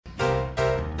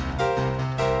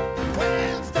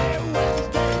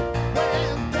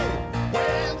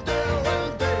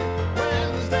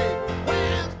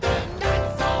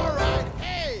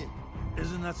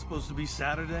be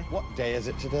Saturday? What day is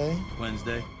it today?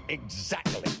 Wednesday.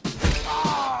 Exactly.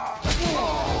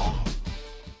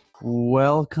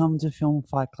 Welcome to Film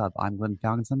Fight Club. I'm Glenn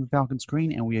Falcon from Falcon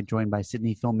Screen, and we are joined by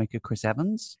Sydney filmmaker Chris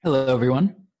Evans. Hello,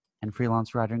 everyone. And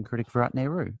freelance writer and critic Virat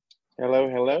Nehru. Hello,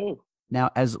 hello. Now,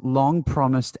 as long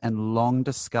promised and long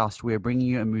discussed, we are bringing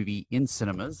you a movie in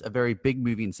cinemas, a very big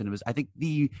movie in cinemas. I think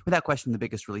without question, the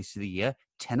biggest release of the year,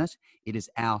 Tenet. It is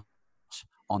out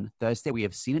on Thursday. We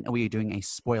have seen it, and we are doing a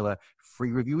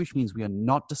spoiler-free review, which means we are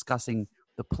not discussing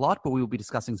the plot, but we will be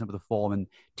discussing some of the form and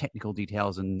technical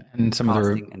details and some of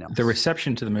the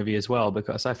reception to the movie as well,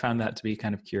 because I found that to be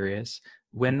kind of curious.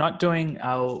 We're not doing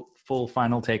our full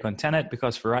final take on Tenet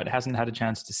because Virat hasn't had a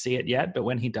chance to see it yet, but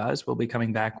when he does, we'll be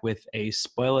coming back with a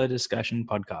spoiler discussion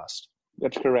podcast.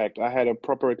 That's correct. I had a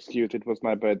proper excuse. It was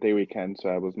my birthday weekend, so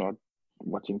I was not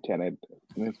watching Tenet,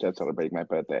 instead celebrating my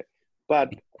birthday.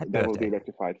 But that will be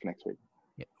rectified for next week.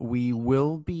 Yeah, we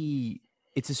will be...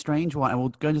 It's a strange one, and we'll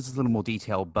go into this a little more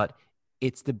detail, but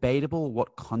it's debatable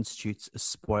what constitutes a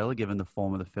spoiler given the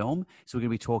form of the film. So we're going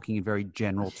to be talking in very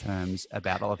general terms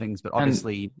about other things, but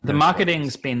obviously... And the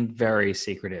marketing's been very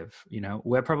secretive. You know,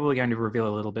 we're probably going to reveal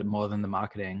a little bit more than the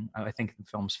marketing. I think the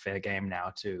film's fair game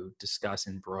now to discuss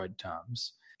in broad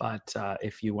terms. But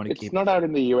if you want to It's not out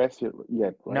in the US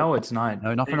yet, right? No, it's not.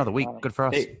 No, not for another week. Good for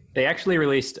us. They actually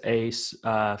released a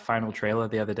final trailer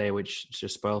the other day, which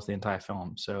just spoils the entire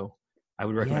film. So I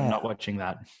would recommend not watching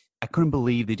that. I couldn't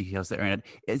believe the details that are in it.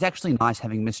 It's actually nice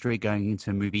having mystery going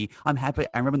into a movie. I'm happy.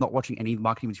 I remember not watching any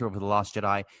marketing material for The Last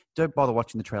Jedi. Don't bother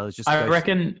watching the trailers. I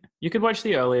reckon you could watch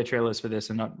the earlier trailers for this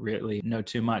and not really know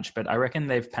too much, but I reckon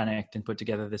they've panicked and put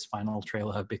together this final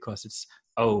trailer because it's,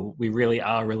 we really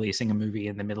are releasing a movie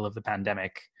in the middle of the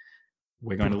pandemic.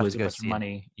 We're going to lose a bunch of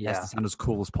money. Yeah. Yes, to sound as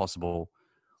cool as possible.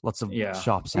 Lots of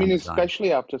sharp sound. I mean,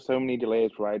 especially after so many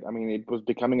delays, right? I mean, it was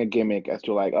becoming a gimmick as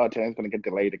to like, Tenet's going to get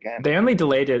delayed again. They only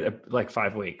delayed it like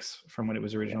 5 weeks from when it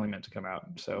was originally meant to come out.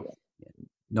 So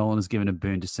Nolan has given a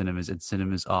boon to cinemas, and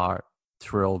cinemas are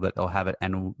thrilled that they'll have it,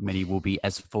 and many will be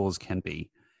as full as can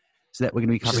be. So that we're going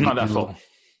to be covering. It's not that full.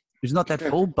 It's not that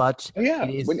full, but it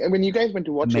is when you guys went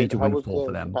to watch it, how was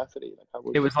the capacity?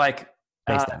 It was like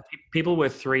people were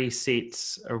 3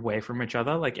 seats away from each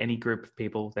other. Like any group of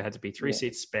people, there had to be 3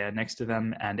 seats spare next to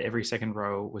them, and every second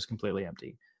row was completely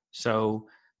empty. So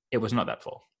it was not that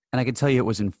full. And I can tell you it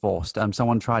was enforced.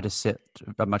 Someone tried to sit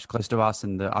much closer to us,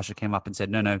 and the usher came up and said,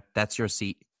 no, that's your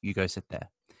seat. You go sit there.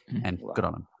 And good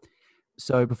on him.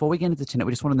 So before we get into Tenet,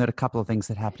 we just want to note a couple of things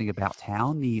that are happening about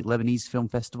town. The Lebanese Film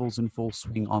Festival's in full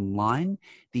swing online.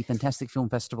 The Fantastic Film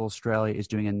Festival Australia is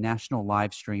doing a national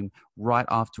live stream right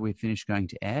after we've finished going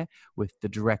to air with the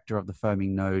director of the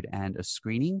Foaming Node and a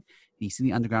screening. The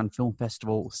Sydney Underground Film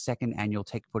Festival second annual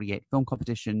Take 48 film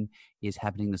competition is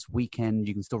happening this weekend.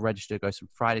 You can still register. It goes from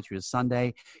Friday through to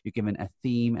Sunday. You're given a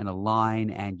theme and a line,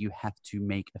 and you have to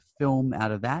make a film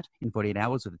out of that in 48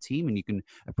 hours with a team. And you can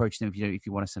approach them if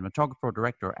you want a cinematographer or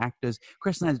director or actors.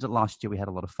 Chris and I did it last year. We had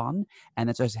a lot of fun. And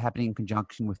that's also happening in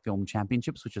conjunction with Film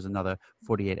Championships, which is another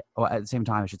 48, or at the same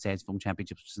time, I should say, it's Film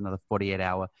Championships, which is another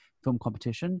 48-hour film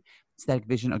competition. Static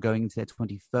Vision are going into their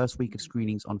 21st week of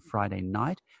screenings on Friday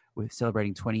night. We're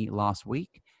celebrating 20 last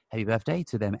week. Happy birthday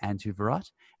to them and to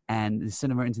Virat. And the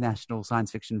Cinema International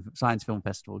Science Film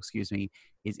Festival,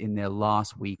 is in their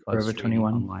last week of streaming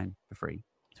online for free.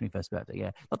 21st birthday,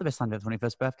 yeah. Not the best time to have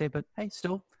 21st birthday, but hey,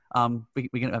 still, we're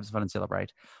going to have some fun and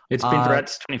celebrate. It's been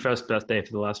Virat's 21st birthday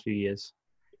for the last few years.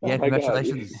 Yeah,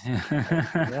 congratulations.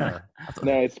 No,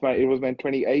 it was my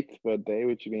 28th birthday,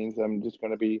 which means I'm just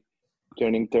going to be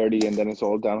turning 30, and then it's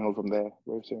all downhill from there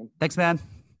very soon. Thanks, man.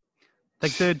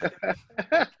 Thanks, dude.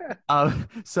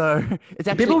 So it's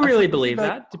actually... Do people really believe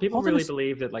that? Do people really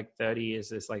believe that like 30 is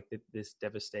this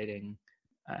devastating...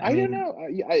 I don't know.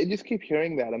 I just keep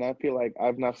hearing that, and I feel like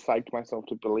I've now psyched myself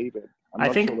to believe it. I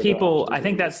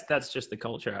think that's just the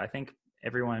culture. I think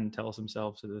everyone tells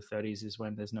themselves that the 30s is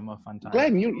when there's no more fun time.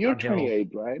 Glenn, you're 28,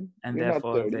 right? And you're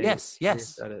therefore... Yes,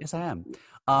 I am.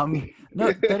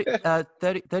 No,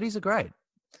 30s are great.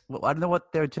 Well, I don't know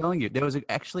what they were telling you. There was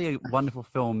actually a wonderful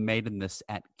film made in this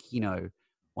at Kino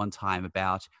one time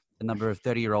about the number of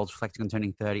 30-year-olds reflecting on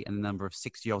turning 30 and the number of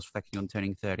 60-year-olds reflecting on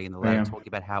turning 30, and the latter talking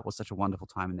about how it was such a wonderful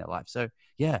time in their life. So,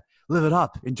 yeah, live it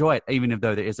up. Enjoy it, even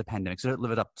though there is a pandemic. So don't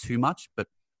live it up too much, but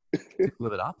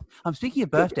live it up. Speaking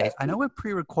of birthdays, I know we're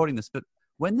pre-recording this, but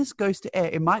when this goes to air,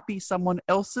 it might be someone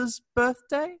else's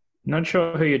birthday? Not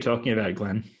sure who you're talking about,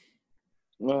 Glenn.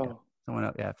 Well... Yeah. Someone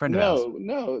else, friend of ours.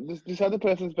 No. This other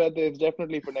person's birthday is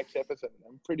definitely for next episode.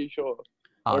 I'm pretty sure.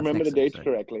 I remember the dates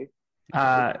correctly.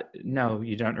 No,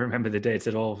 you don't remember the dates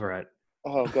at all, Virat.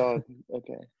 Oh God.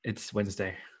 Okay. It's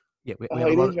Wednesday. Yeah, we Oh, have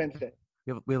a it lot is Wednesday.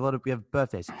 we have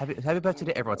birthdays. Happy birthday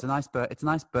to everyone. It's a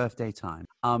nice birthday time.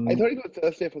 I thought it was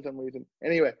Thursday for some reason.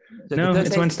 Anyway, So No, the it's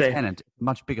Thursday Wednesday. Tenet,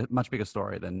 much bigger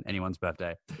story than anyone's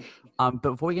birthday. But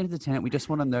before we get into Tenet, we just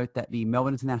want to note that the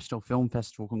Melbourne International Film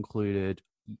Festival concluded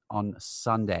on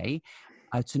Sunday.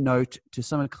 To note, to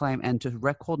some acclaim and to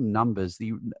record numbers,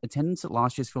 the attendance at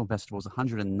last year's film festival was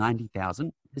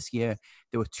 190,000. This year,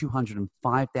 there were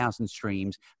 205,000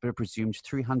 streams, but it presumed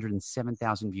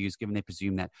 307,000 views, given they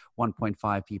presume that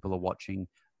 1.5 people are watching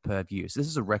per view. So this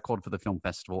is a record for the film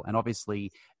festival. And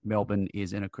obviously, Melbourne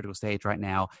is in a critical stage right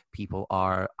now. People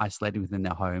are isolated within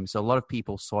their homes. So a lot of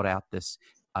people sought out this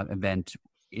event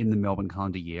in the Melbourne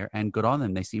calendar year, and good on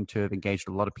them. They seem to have engaged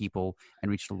a lot of people and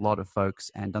reached a lot of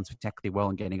folks and done spectacularly well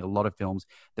in getting a lot of films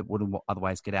that wouldn't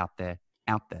otherwise get out there.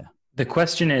 The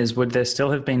question is, would there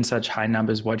still have been such high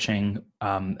numbers watching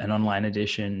an online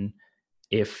edition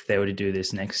if they were to do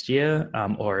this next year,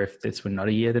 or if this were not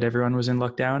a year that everyone was in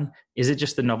lockdown? Is it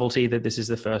just the novelty that this is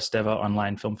the first ever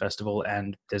online film festival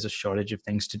and there's a shortage of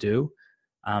things to do?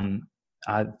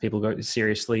 Are people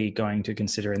seriously going to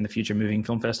consider in the future moving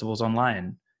film festivals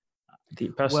online?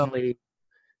 Personally,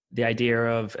 the idea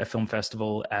of a film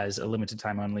festival as a limited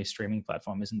time only streaming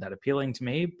platform isn't that appealing to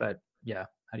me, but yeah,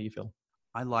 how do you feel?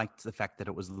 I liked the fact that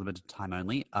it was limited time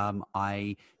only.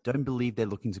 I don't believe they're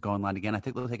looking to go online again. I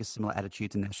think they'll take a similar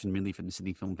attitude to National Minley from the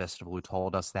Sydney Film Festival, who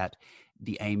told us that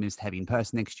the aim is to have in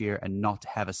person next year and not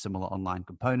have a similar online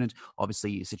component.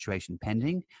 Obviously, situation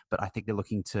pending, but I think they're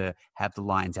looking to have the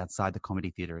lines outside the comedy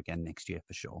theatre again next year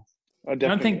for sure. Oh,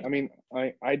 definitely. I mean,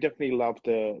 I definitely love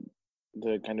the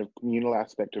kind of communal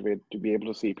aspect of it, to be able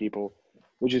to see people,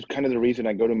 which is kind of the reason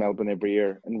I go to Melbourne every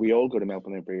year, and we all go to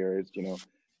Melbourne every year. Is, you know,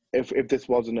 if this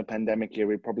wasn't a pandemic year,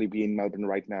 we'd probably be in Melbourne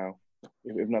right now.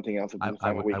 If nothing else,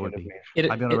 I would be.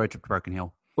 I'd be on a road trip to Broken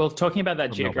Hill. Well, talking about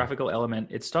that geographical element,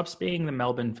 it stops being the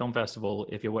Melbourne Film Festival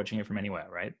if you're watching it from anywhere,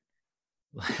 right?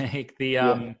 Like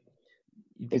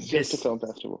it's just a film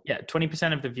festival. Yeah,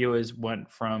 20% of the viewers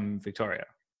weren't from Victoria,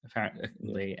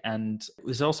 apparently, and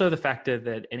there's also the factor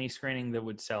that any screening that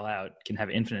would sell out can have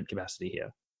infinite capacity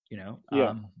here. You know,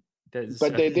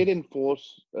 but they did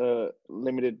enforce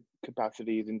limited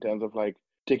capacities in terms of like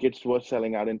tickets were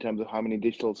selling out in terms of how many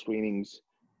digital screenings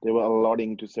they were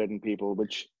allotting to certain people,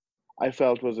 which I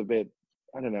felt was a bit,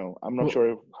 I don't know, I'm not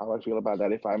sure how I feel about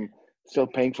that. If I'm still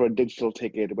paying for a digital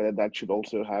ticket, whether that should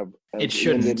also have a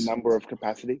limited number of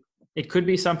capacity. It could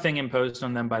be something imposed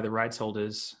on them by the rights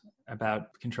holders about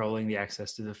controlling the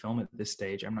access to the film at this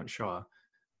stage. I'm not sure,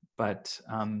 but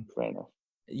fair enough.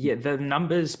 Yeah, the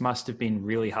numbers must have been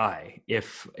really high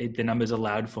if the numbers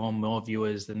allowed for more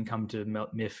viewers than come to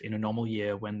MIF in a normal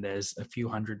year when there's a few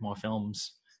hundred more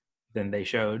films than they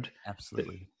showed.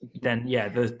 Absolutely. Then, yeah,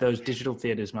 those digital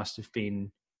theaters must have been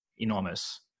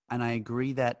enormous. And I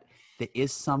agree that there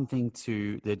is something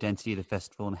to the identity of the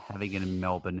festival and having it in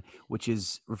Melbourne, which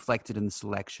is reflected in the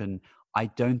selection. I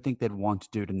don't think they'd want to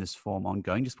do it in this form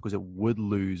ongoing, just because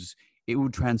it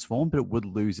would transform, but it would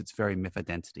lose its very MIF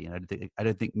identity. And I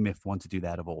don't think MIF want to do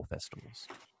that of all festivals.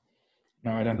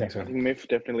 No, I don't think so. I think MIF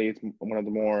definitely is one of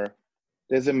the more,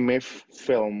 there's a MIF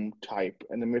film type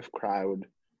and a MIF crowd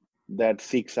that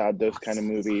seeks out those kind of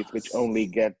movies, which only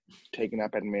get taken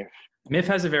up at MIF. MIF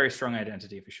has a very strong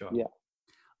identity for sure. Yeah.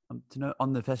 To know,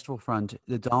 on the festival front,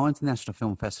 the Darwin International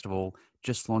Film Festival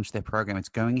just launched their program. It's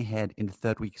going ahead in the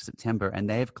third week of September, and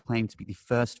they have claimed to be the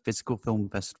first physical film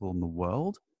festival in the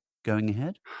world going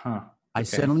ahead. Huh. I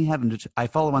certainly haven't. I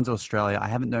follow one to Australia. I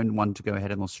haven't known one to go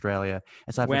ahead in Australia,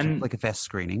 aside from like a fest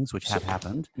screenings, which have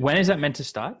happened. When is that meant to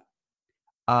start?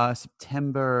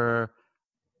 September.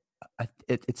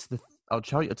 It's the. I'll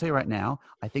tell you right now.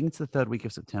 I think it's the third week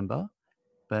of September,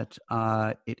 but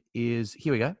it is.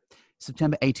 Here we go.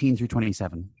 September 18 through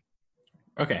 27.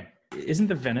 Okay. Isn't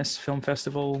the Venice Film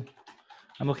Festival?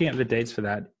 I'm looking at the dates for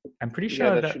that. I'm pretty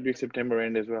sure that should be September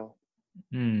end as well.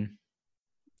 Hmm.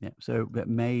 Yeah, so that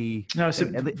may... No, so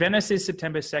Venice is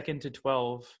September 2nd to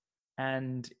 12,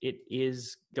 and it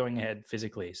is going ahead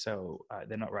physically, so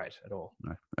they're not right at all.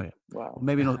 No. Okay. Wow. Well,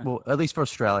 maybe not, well, at least for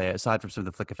Australia, aside from some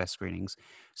of the Flickr Fest screenings.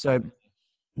 So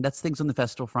that's things on the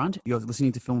festival front. You're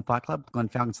listening to Film Fight Club. Glenn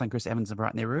Falkenstein, Chris Evans, and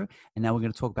Bright Nehru. And now we're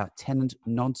going to talk about Tenet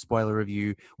non-spoiler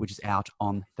review, which is out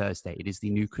on Thursday. It is the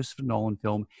new Christopher Nolan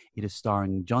film. It is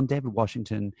starring John David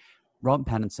Washington,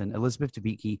 Robert Pattinson, Elizabeth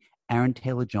Debicki, Aaron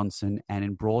Taylor-Johnson, and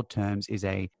in broad terms is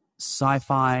a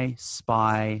sci-fi,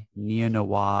 spy,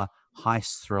 neo-noir,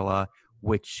 heist thriller,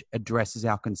 which addresses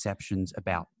our conceptions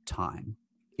about time.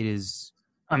 It is...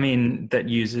 I mean, that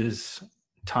uses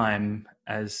time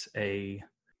as a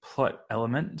plot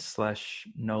element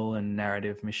 / Nolan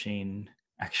narrative machine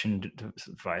action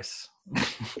device.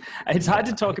 It's hard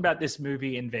to talk about this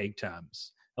movie in vague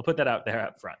terms. I'll put that out there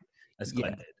up front, as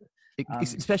Glenn did.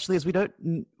 Especially as we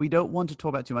don't want to talk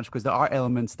about too much, because there are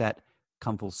elements that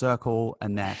come full circle,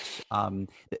 and that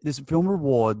this film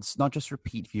rewards not just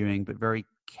repeat viewing, but very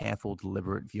careful,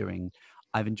 deliberate viewing.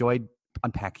 I've enjoyed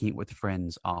unpacking it with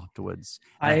friends afterwards.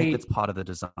 I think that's part of the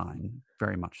design,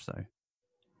 very much so.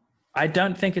 I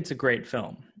don't think it's a great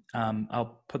film.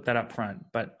 I'll put that up front,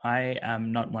 but I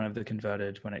am not one of the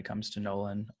converted when it comes to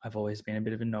Nolan. I've always been a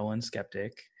bit of a Nolan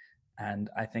skeptic, and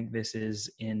I think this is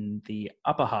in the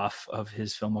upper half of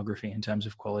his filmography in terms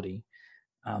of quality.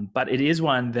 But it is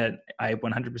one that I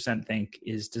 100% think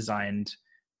is designed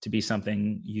to be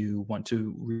something you want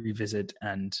to revisit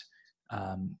and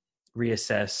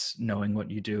reassess, knowing what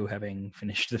you do, having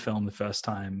finished the film the first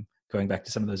time, going back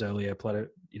to some of those earlier plot,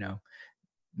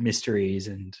 mysteries,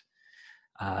 and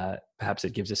perhaps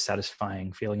it gives a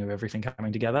satisfying feeling of everything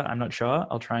coming together. I'm not sure.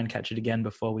 I'll try and catch it again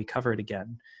before we cover it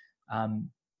again.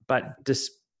 But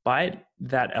despite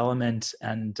that element,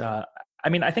 and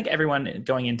I think everyone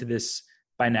going into this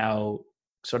by now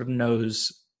sort of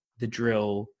knows the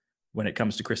drill when it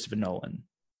comes to Christopher Nolan,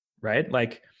 right?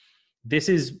 Like, this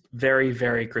is very,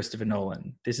 very Christopher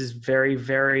Nolan. This is very,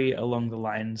 very along the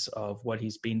lines of what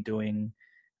he's been doing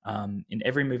in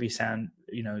every movie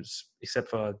except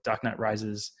for Dark Knight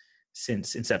Rises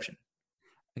since Inception.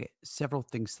 Okay, several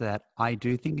things to that. I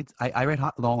do think I read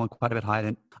Nolan quite a bit higher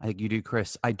than I think you do,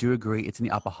 Chris. I do agree it's in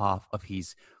the upper half of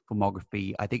his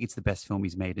filmography. I think it's the best film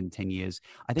he's made in 10 years.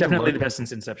 I think definitely the best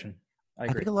since Inception. I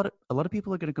agree. think a lot of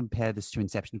people are going to compare this to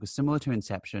Inception, because similar to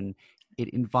Inception, it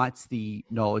invites the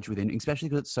knowledge within, especially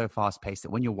because it's so fast paced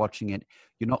that when you're watching it,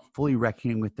 you're not fully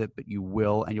reckoning with it, but you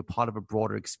will, and you're part of a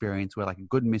broader experience where, like a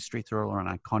good mystery thriller or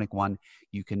an iconic one,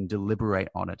 you can deliberate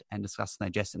on it and discuss and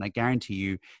digest. And I guarantee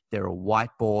you, there are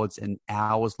whiteboards and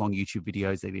hours long YouTube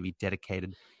videos that are going to be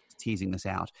dedicated to teasing this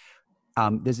out.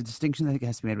 There's a distinction that I think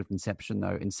has to be made with Inception,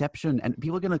 though. Inception, and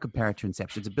people are going to compare it to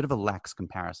Inception. It's a bit of a lax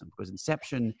comparison, because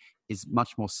Inception is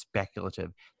much more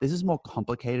speculative. This is more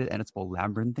complicated and it's more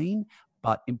labyrinthine.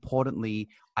 But importantly,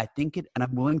 I think it, and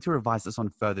I'm willing to revise this on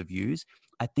further views,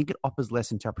 I think it offers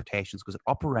less interpretations, because it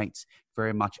operates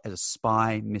very much as a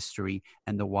spy, mystery,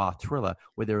 and noir thriller,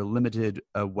 where there are limited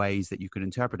ways that you could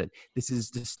interpret it. This is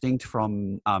distinct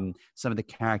from some of the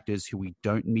characters who we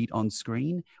don't meet on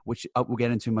screen, which we'll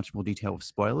get into much more detail with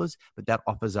spoilers, but that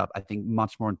offers up, I think,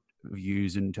 much more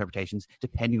views and interpretations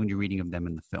depending on your reading of them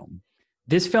in the film.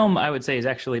 This film, I would say, is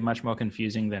actually much more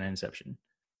confusing than Inception.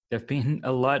 There've been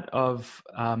a lot of,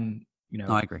 I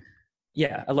agree.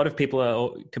 Yeah, a lot of people are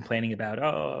complaining about,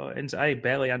 I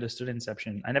barely understood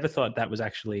Inception. I never thought that was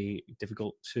actually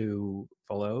difficult to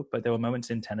follow, but there were moments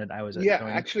in Tenet I was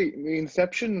actually,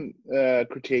 Inception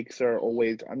critiques are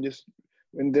always,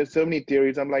 when there's so many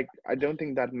theories, I'm like, I don't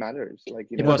think that matters. Like,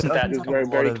 it wasn't that. It's very,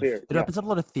 very clear. It opens up a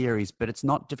lot of theories, but it's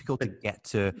not difficult to get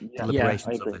to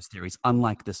deliberations of those theories,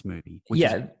 unlike this movie, which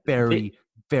is very,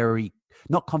 very,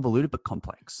 not convoluted, but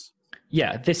complex.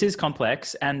 Yeah, this is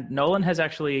complex, and Nolan has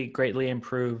actually greatly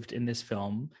improved in this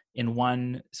film in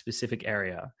one specific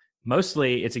area.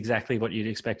 Mostly, it's exactly what you'd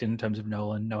expect in terms of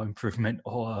Nolan, no improvement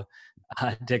or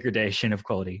degradation of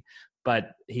quality.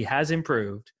 But he has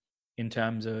improved in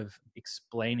terms of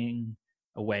explaining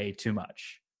away too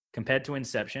much. Compared to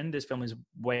Inception, this film is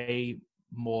way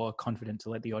more confident to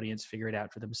let the audience figure it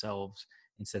out for themselves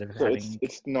instead of having...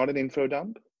 It's not an info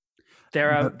dump?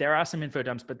 There are some info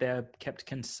dumps, but they're kept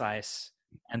concise,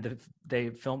 and the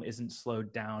film isn't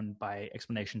slowed down by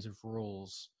explanations of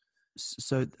rules.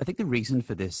 So I think the reason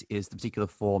for this is the particular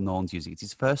form Nolan's using. It's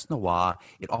his first noir.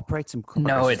 It operates in...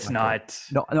 No, it's not.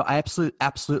 No,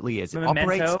 absolutely is. It Memento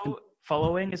operates...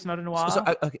 following is not a noir.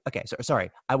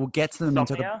 Sorry. I will get to the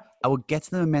Memento. I will get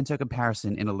to the Memento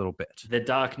comparison in a little bit. The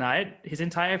Dark Knight, his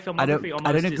entire filmography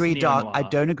I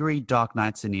don't agree. Dark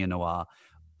Knight's a neo noir.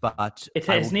 But it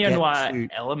has neo-noir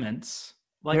elements.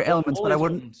 Like, there are elements, but I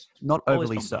wouldn't, not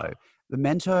overly so.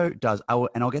 Memento does,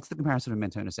 and I'll get to the comparison of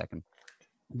Memento in a second.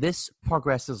 This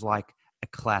progresses like a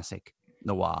classic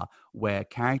noir, where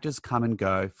characters come and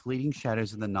go, fleeting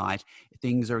shadows in the night,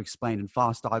 things are explained in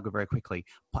fast dialogue very quickly.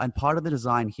 And part of the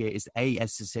design here is, as I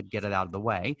said, get it out of the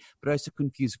way, but also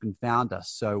confuse and confound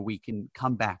us so we can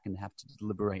come back and have to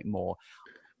deliberate more.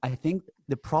 I think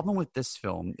the problem with this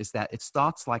film is that it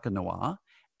starts like a noir,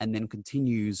 and then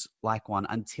continues like one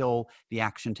until the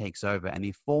action takes over. And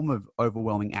the form of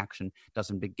overwhelming action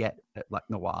doesn't beget like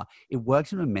noir. It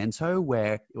worked in Memento,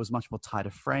 where it was much more tighter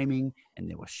framing and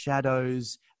there were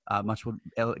shadows, much more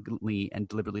elegantly and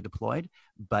deliberately deployed.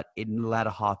 But in the latter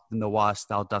half, the noir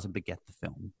style doesn't beget the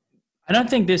film. I don't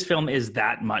think this film is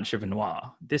that much of a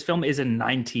noir. This film is a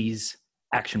 90s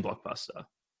action blockbuster.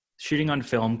 Shooting on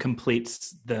film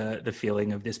completes the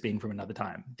feeling of this being from another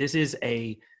time. This is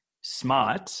a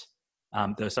smart,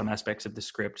 though some aspects of the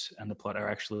script and the plot are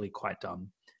actually quite dumb.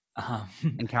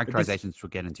 And characterizations we'll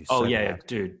get into. Oh, yeah,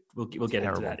 dude. We'll get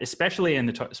into that, especially in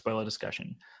the spoiler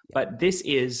discussion. Yeah. But this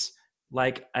is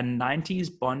like a 90s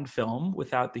Bond film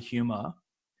without the humor,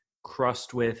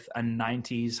 crossed with a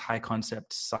 90s high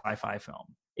concept sci-fi film.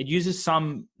 It uses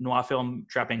some noir film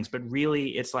trappings, but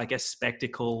really it's like a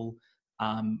spectacle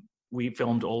we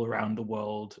filmed all around the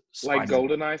world. Like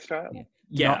GoldenEye style?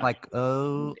 Yeah. Not like,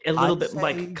 a little bit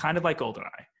like kind of like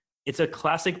GoldenEye. It's a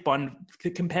classic Bond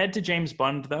compared to James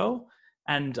Bond though.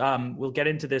 And we'll get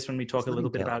into this when we talk a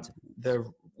little bit about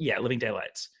Living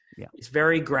Daylights. Yeah. It's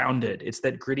very grounded. It's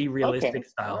that gritty, realistic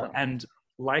style. Wow. And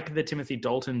like the Timothy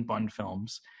Dalton Bond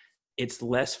films, it's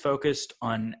less focused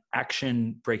on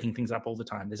action breaking things up all the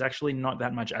time. There's actually not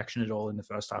that much action at all in the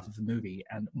first half of the movie,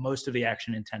 and most of the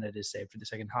action in Tenet is saved for the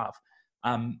second half.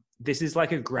 This is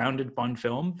like a grounded Bond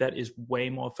film that is way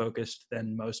more focused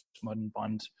than most modern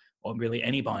Bond, or really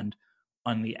any Bond,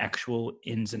 on the actual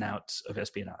ins and outs of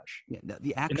espionage. Yeah,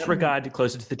 the action, in that regard,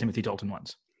 closer to the Timothy Dalton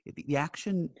ones. The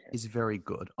action is very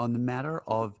good. On the matter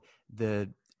of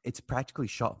it's practically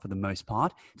shot for the most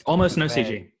part. Almost no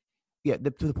CG. Yeah,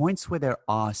 to the points where there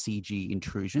are CG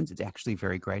intrusions, it's actually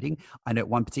very grating. I know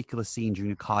one particular scene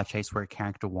during a car chase where a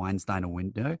character winds down a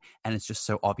window, and it's just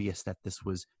so obvious that this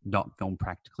was not filmed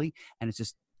practically, and it's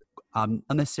just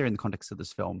unnecessary in the context of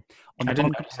this film. On the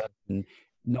Bond comparison,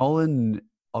 Nolan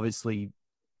obviously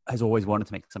has always wanted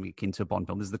to make something akin to a Bond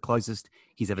film. This is the closest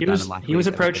he's ever done in life. He was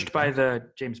approached by the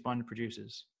James Bond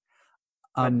producers.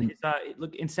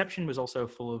 Look, Inception was also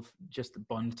full of just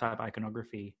Bond type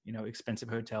iconography, expensive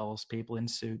hotels, people in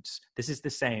suits. This is the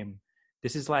same.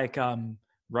 This is like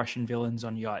Russian villains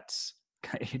on yachts.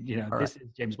 This is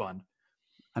James Bond.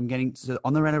 I'm getting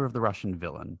on the matter of the Russian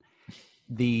villain.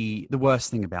 The worst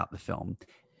thing about the film,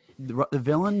 the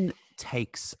villain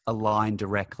takes a line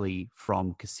directly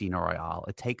from Casino Royale.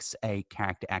 It takes a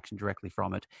character action directly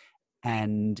from it,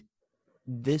 and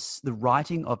the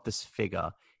writing of this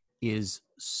figure is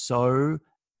so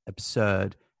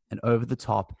absurd and over the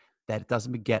top that it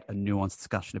doesn't get a nuanced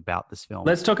discussion about this film.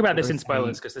 Let's talk about this in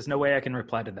spoilers, because there's no way I can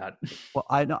reply to that. Well,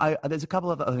 I know there's a couple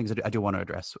of other things I do want to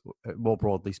address, more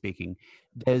broadly speaking.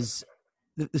 This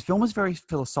film is very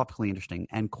philosophically interesting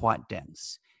and quite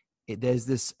dense. There's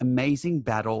this amazing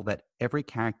battle that every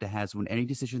character has when any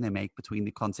decision they make between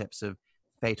the concepts of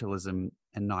fatalism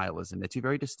and nihilism. They're two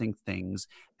very distinct things,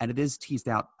 and it is teased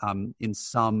out in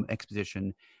some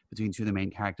exposition between two of the main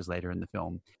characters later in the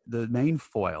film. The main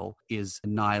foil is a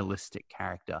nihilistic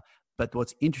character, but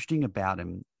what's interesting about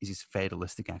him is his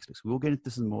fatalistic aspects. We'll get into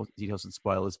this in more details and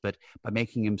spoilers, but by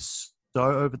making him so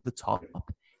over the top,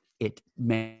 it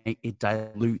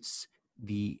dilutes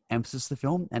the emphasis of the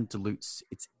film and dilutes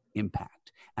its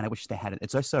impact. And I wish they had it.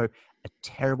 It's also a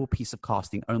terrible piece of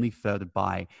casting, only furthered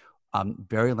by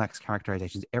very lax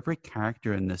characterizations. Every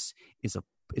character in this is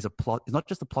a plot. It's not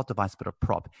just a plot device, but a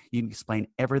prop. You can explain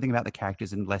everything about the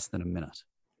characters in less than a minute.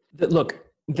 Look,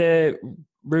 the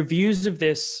reviews of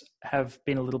this have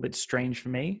been a little bit strange for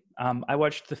me. I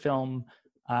watched the film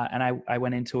and I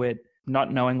went into it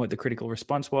not knowing what the critical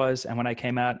response was. And when I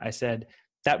came out, I said,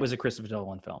 that was a Christopher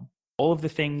Nolan film. All of the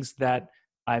things that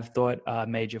I've thought are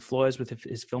major flaws with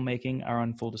his filmmaking are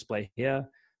on full display here,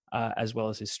 as well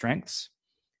as his strengths.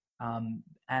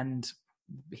 And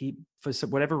for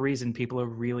whatever reason, people are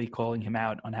really calling him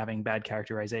out on having bad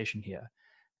characterization here.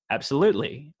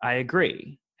 Absolutely, I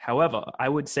agree. However, I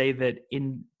would say that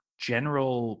in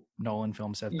general, Nolan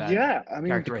films have bad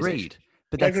characterization. Agreed.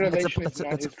 But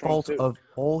that's a fault of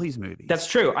all his movies. That's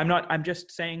true. I'm just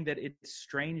saying that it's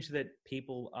strange that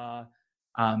people are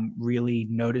really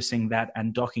noticing that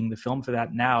and docking the film for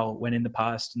that now, when in the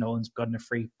past Nolan's gotten a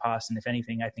free pass, and if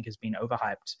anything, I think has been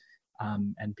overhyped.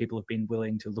 And people have been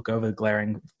willing to look over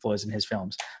glaring flaws in his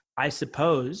films. I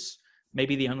suppose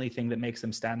maybe the only thing that makes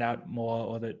them stand out more,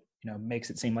 or that makes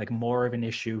it seem like more of an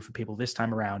issue for people this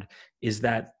time around, is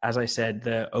that, as I said,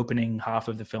 the opening half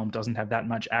of the film doesn't have that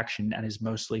much action and is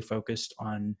mostly focused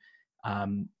on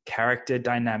character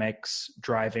dynamics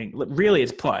driving. Really,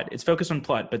 it's plot. It's focused on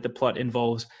plot, but the plot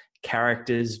involves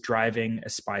characters driving a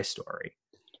spy story.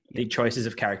 The choices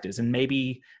of characters, and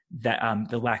maybe that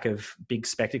the lack of big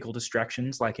spectacle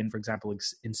distractions, like in, for example,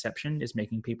 Inception, is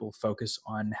making people focus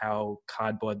on how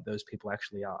cardboard those people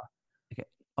actually are. Okay,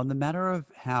 On the matter of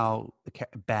how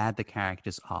bad the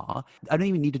characters are, I don't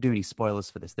even need to do any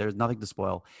spoilers for this. There's nothing to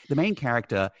spoil. The main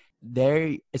character,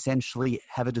 they essentially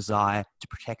have a desire to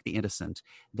protect the innocent.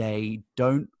 They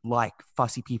don't like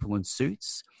fussy people in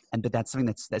suits, but that's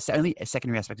something that's only a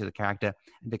secondary aspect of the character,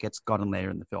 and that gets gotten later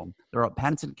in the film. The Robert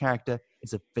Pattinson character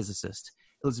is a physicist.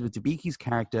 Elizabeth Debicki's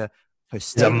character,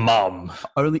 is a mom.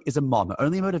 Her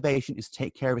only motivation is to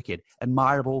take care of a kid.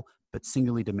 Admirable, but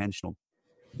singularly dimensional.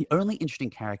 The only interesting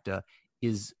character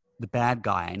is the bad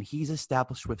guy, and he's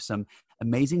established with some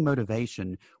amazing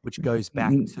motivation, which goes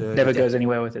back to... Never goes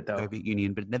anywhere with it, though. Soviet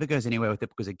Union, but it never goes anywhere with it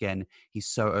because, again, he's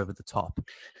so over the top.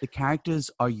 The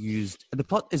characters are used... The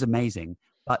plot is amazing,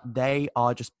 but they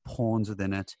are just pawns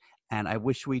within it, and I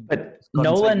wish we'd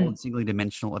gotten singly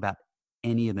dimensional about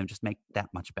any of them, just make that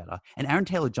much better. And Aaron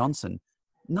Taylor-Johnson,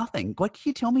 nothing. What can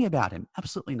you tell me about him?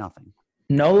 Absolutely nothing.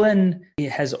 Nolan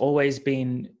has always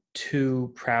been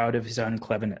too proud of his own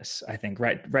cleverness, I think.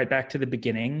 Right back to the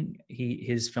beginning,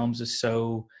 his films are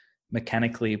so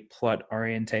mechanically plot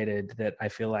orientated that I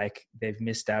feel like they've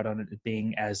missed out on it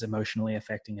being as emotionally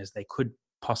affecting as they could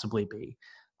possibly be.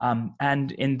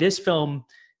 And in this film,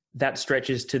 that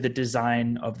stretches to the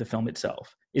design of the film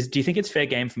itself. Do you think it's fair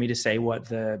game for me to say what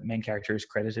the main character is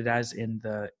credited as in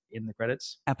the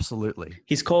credits? Absolutely.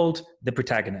 He's called the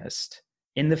protagonist.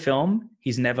 In the film,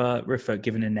 he's never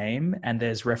given a name, and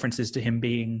there's references to him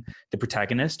being the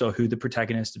protagonist or who the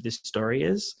protagonist of this story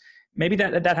is. Maybe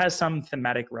that has some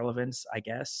thematic relevance, I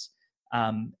guess.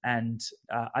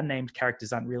 Unnamed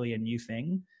characters aren't really a new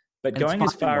thing. But going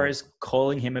as far as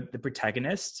calling him the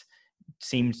protagonist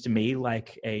seems to me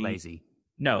like a... Lazy.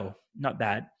 No, not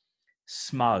that.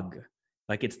 Smug.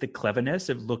 Like, it's the cleverness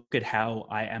of, look at how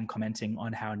I am commenting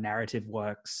on how narrative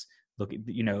works. Look,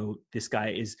 this guy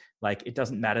is like, it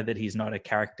doesn't matter that he's not a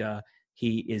character.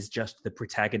 He is just the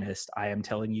protagonist. I am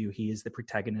telling you, he is the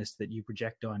protagonist that you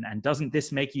project on. And doesn't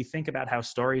this make you think about how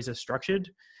stories are structured?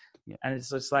 Yeah. And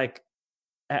it's just like,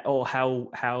 or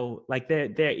how like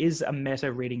there is a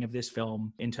meta reading of this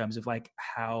film in terms of like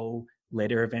how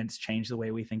later events change the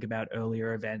way we think about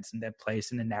earlier events and their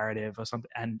place in the narrative or something.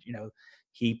 And,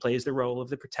 he plays the role of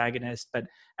the protagonist, but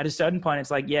at a certain point,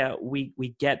 it's like, yeah, we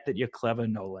get that you're clever,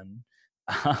 Nolan.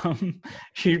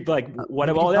 You're like, what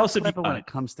else have you got? When it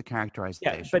comes to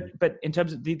characterization? Yeah, but in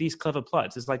terms of these clever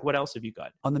plots, it's like, what else have you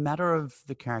got? On the matter of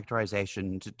the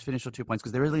characterization, to finish on 2 points,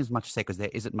 because there really isn't much to say, because there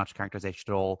isn't much characterization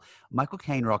at all. Michael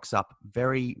Caine rocks up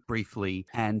very briefly,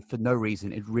 and for no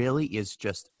reason. It really is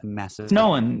just a massive... It's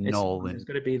Nolan. It's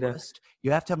going to be the...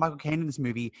 You have to have Michael Caine in this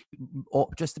movie, or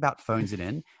just about phones it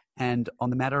in. And on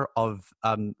the matter of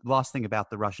last thing about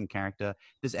the Russian character,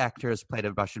 this actor has played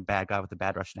a Russian bad guy with a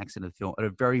bad Russian accent in the film, a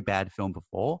very bad film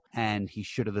before, and he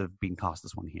should have been cast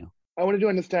as one here. I wanted to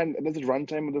understand, does the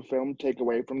runtime of the film take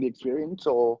away from the experience,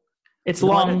 or? It's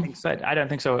long, but I don't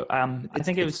think so. I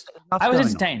think it was. I was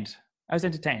entertained,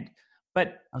 but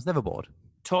I was never bored.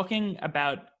 Talking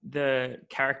about the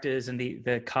characters and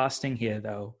the casting here,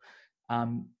 though,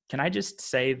 can I just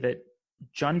say that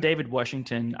John David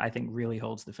Washington, I think, really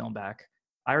holds the film back.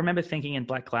 I remember thinking in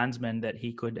BlacKkKlansman that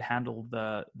he could handle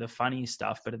the funny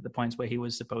stuff, but at the points where he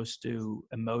was supposed to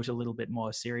emote a little bit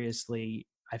more seriously,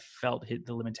 I felt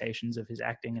the limitations of his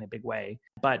acting in a big way.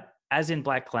 But as in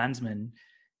BlacKkKlansman,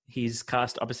 he's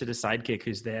cast opposite a sidekick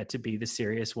who's there to be the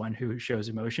serious one who shows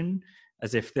emotion,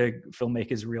 as if the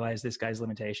filmmakers realize this guy's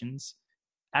limitations.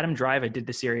 Adam Driver did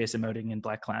the serious emoting in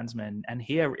BlacKkKlansman, and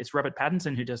here it's Robert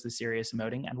Pattinson who does the serious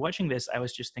emoting. And watching this, I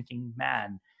was just thinking,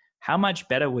 man, how much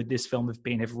better would this film have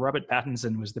been if Robert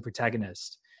Pattinson was the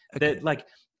protagonist?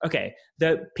 Okay.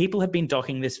 The people have been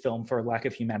docking this film for a lack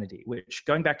of humanity, which,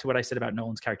 going back to what I said about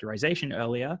Nolan's characterization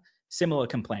earlier, similar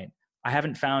complaint. I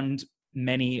haven't found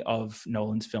many of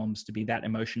Nolan's films to be that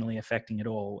emotionally affecting at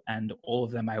all, and all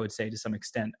of them, I would say, to some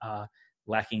extent, are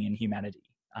lacking in humanity.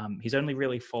 He's only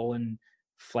really fallen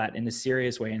flat in a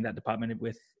serious way in that department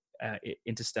with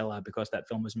Interstellar, because that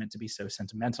film was meant to be so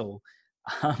sentimental,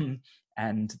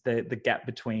 and the gap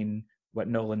between what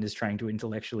Nolan is trying to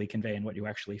intellectually convey and what you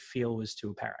actually feel was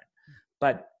too apparent.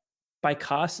 But by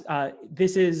cast,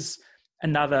 this is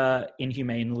another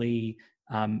inhumanely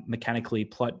mechanically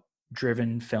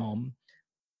plot-driven film.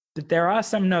 There are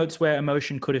some notes where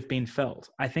emotion could have been felt.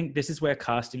 I think this is where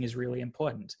casting is really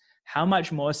important. How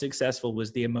much more successful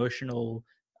was the emotional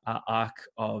arc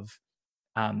of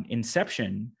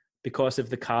Inception because of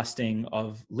the casting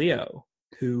of Leo,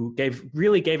 who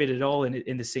really gave it all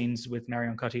in the scenes with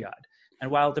Marion Cotillard. And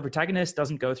while the protagonist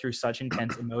doesn't go through such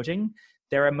intense emoting,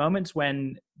 there are moments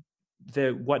when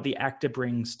what the actor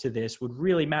brings to this would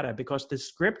really matter, because the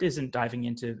script isn't diving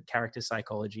into character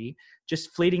psychology.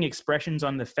 Just fleeting expressions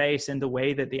on the face and the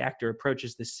way that the actor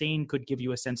approaches the scene could give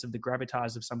you a sense of the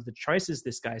gravitas of some of the choices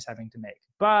this guy's having to make.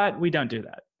 But we don't do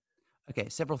that. Okay,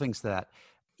 several things to that.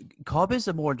 Cobb is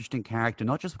a more interesting character,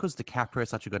 not just because DiCaprio is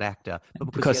such a good actor,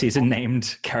 but because he's a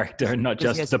named character and not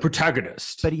just the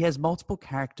protagonist. But he has multiple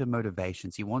character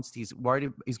motivations. He's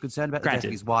worried, he's concerned about the death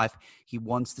of his wife. He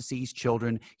wants to see his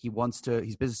children. He wants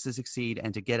his business to succeed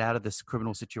and to get out of this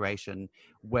criminal situation.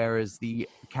 Whereas the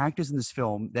characters in this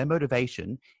film, their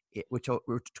motivation, which I'll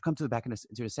come to the back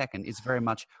into a second, is very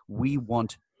much, we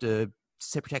want to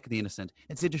protect the innocent.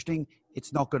 It's interesting.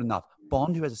 It's not good enough.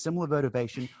 Bond, who has a similar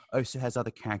motivation, also has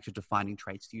other character defining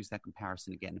traits, to use that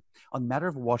comparison again. On the matter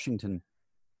of Washington,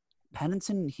 Pattinson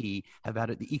and he have had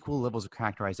the equal levels of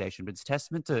characterization, but it's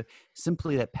testament to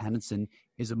simply that Pattinson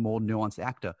is a more nuanced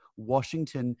actor.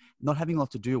 Washington, not having a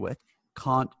lot to do with,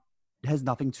 has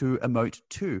nothing to emote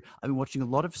to. I've been watching a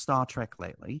lot of Star Trek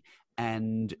lately,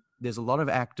 and there's a lot of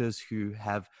actors who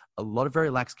have a lot of very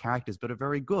lax characters, but are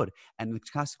very good. And in the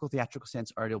classical theatrical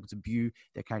sense, are able to view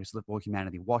their characters with more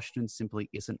humanity. Washington simply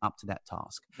isn't up to that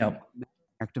task. Nope.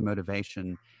 Character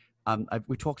motivation.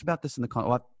 We talked about this in the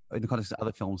context of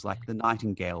other films like The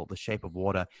Nightingale, The Shape of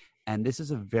Water. And this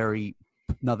is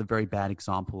another very bad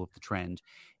example of the trend.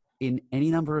 In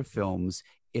any number of films,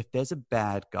 if there's a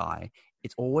bad guy,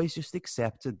 it's always just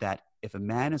accepted that if a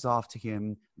man is after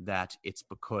him, that it's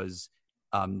because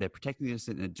they're protecting the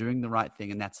innocent and they're doing the right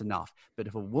thing, and that's enough. But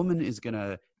if a woman is going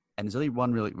to, and there's only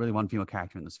one female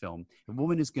character in this film, if a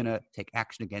woman is going to take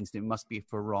action against him, it must be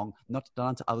for wrong, not done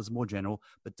unto others more general,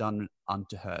 but done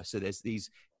unto her. So there's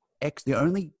the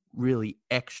only really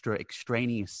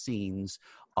extraneous scenes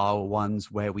are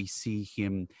ones where we see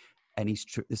him and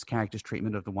this character's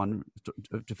treatment of the one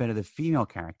defender, the female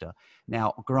character.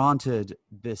 Now, granted,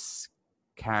 this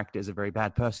character is a very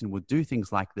bad person, would do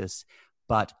things like this,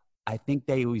 but I think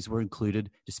they always were included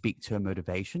to speak to her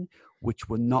motivation, which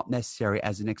were not necessary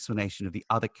as an explanation of the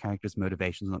other character's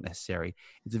motivations, not necessary.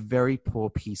 It's a very poor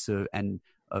piece of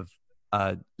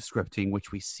scripting,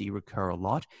 which we see recur a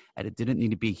lot, and it didn't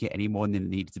need to be here any more than it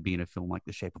needed to be in a film like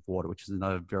The Shape of Water, which is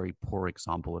another very poor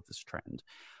example of this trend.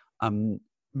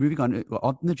 Moving on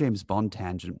the James Bond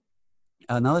tangent,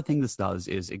 another thing this does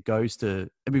is it goes to,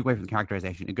 away from the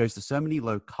characterization, it goes to so many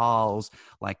locales,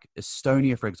 like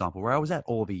Estonia, for example, where I was at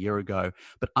all of a year ago.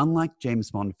 But unlike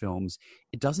James Bond films,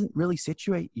 it doesn't really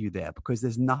situate you there because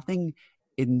there's nothing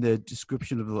in the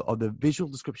description of the visual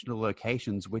description of the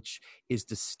locations which is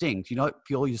distinct. You don't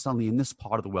feel you're suddenly in this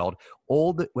part of the world.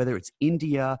 Whether it's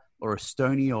India or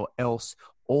Estonia or else,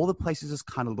 all the places just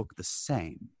kind of look the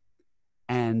same.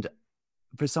 And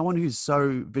for someone who's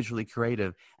so visually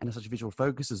creative and has such a visual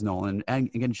focus as Nolan, and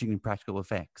again shooting practical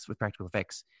effects,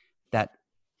 that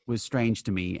was strange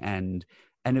to me. And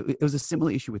it was a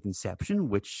similar issue with Inception,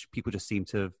 which people just seem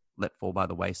to let fall by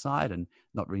the wayside and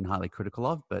not being highly critical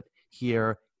of. But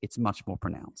here, it's much more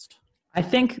pronounced. I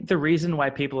think the reason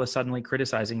why people are suddenly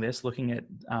criticizing this, looking at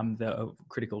the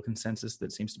critical consensus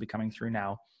that seems to be coming through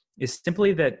now, is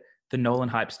simply that the Nolan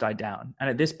hype's died down. And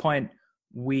at this point,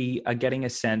 we are getting a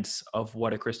sense of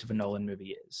what a Christopher Nolan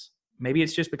movie is. Maybe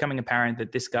it's just becoming apparent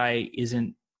that this guy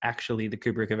isn't actually the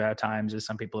Kubrick of our times, as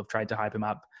some people have tried to hype him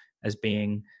up as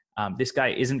being. This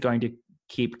guy isn't going to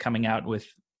keep coming out with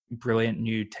brilliant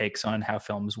new takes on how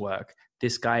films work.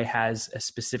 This guy has a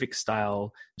specific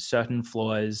style, certain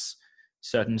flaws,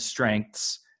 certain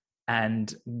strengths,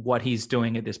 and what he's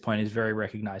doing at this point is very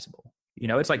recognizable.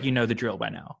 It's like the drill by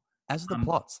now. As the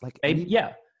plots,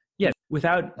 Yeah,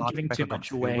 without giving too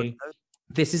much away,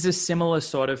 this is a similar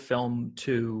sort of film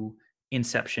to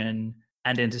Inception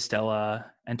and Interstellar,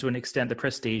 and to an extent, The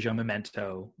Prestige or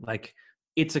Memento. Like,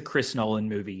 it's a Chris Nolan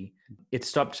movie. It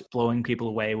stopped blowing people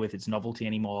away with its novelty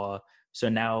anymore. So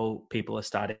now people are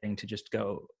starting to just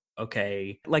go,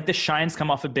 okay, like the shine's come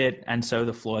off a bit, and so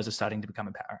the flaws are starting to become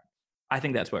apparent. I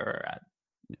think that's where we're at.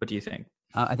 What do you think?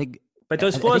 But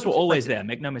those flaws were always there,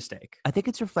 make no mistake. I think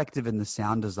it's reflective in the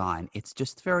sound design. It's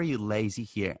just very lazy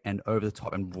here and over the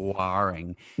top and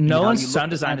boring. Nolan's sound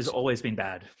design has always been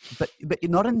bad. But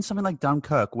not in something like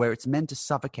Dunkirk, where it's meant to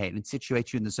suffocate and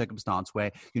situate you in the circumstance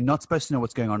where you're not supposed to know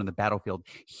what's going on in the battlefield.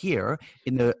 Here,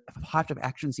 in the hyped up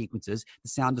action sequences, the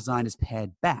sound design is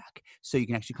pared back, so you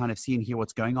can actually kind of see and hear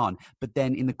what's going on. But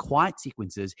then in the quiet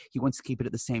sequences, he wants to keep it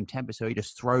at the same tempo, so he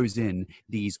just throws in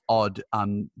these odd,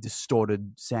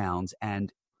 distorted sounds,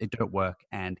 and it don't work,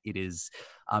 and it is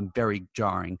very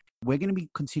jarring. We're going to be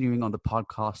continuing on the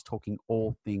podcast talking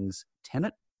all things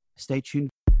Tenet. Stay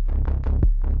tuned.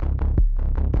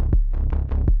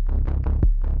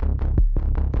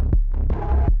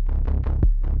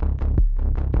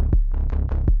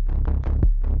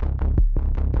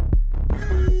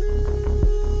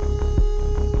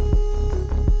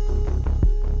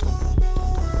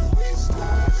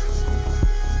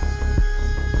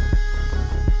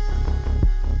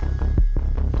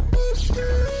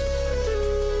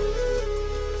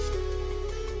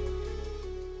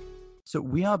 So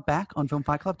we are back on Film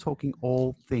Fight Club talking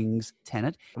all things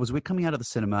Tenet. We're coming out of the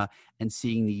cinema and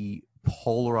seeing the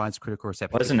polarized critical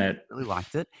reception. Wasn't it? Really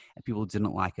liked it, and people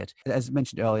didn't like it. As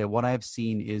mentioned earlier, what I have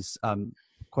seen is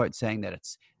quote saying that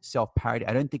it's self-parody.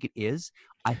 I don't think it is.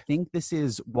 I think this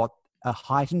is what a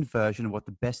heightened version of what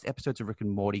the best episodes of Rick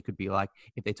and Morty could be like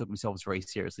if they took themselves very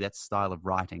seriously. That style of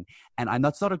writing. And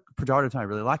that's not a pejorative. I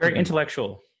really like it. Very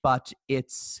intellectual. But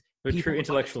it's... We're true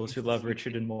intellectuals who love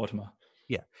Richard and Mortimer.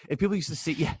 Yeah. If people used to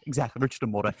see... Yeah, exactly. Richard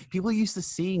and Mortimer. People are used to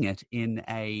seeing it in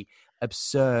a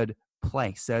absurd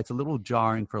place. So it's a little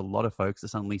jarring for a lot of folks to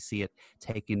suddenly see it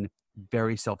taken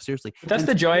very self-seriously. But that's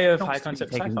the joy of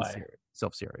high-concept sci-fi.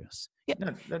 Self-serious. Yeah.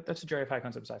 No, that's the joy of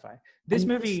high-concept sci-fi. This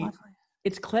movie...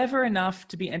 It's clever enough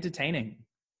to be entertaining.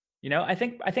 You know, I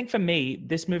think for me,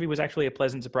 this movie was actually a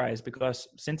pleasant surprise because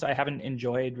since I haven't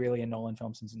enjoyed really a Nolan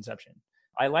film since Inception,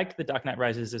 I liked The Dark Knight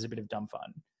Rises as a bit of dumb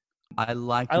fun. I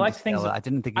liked things. I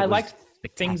didn't think it was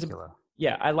spectacular.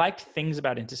 I liked things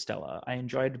about Interstellar. I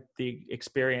enjoyed the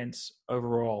experience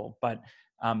overall, but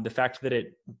the fact that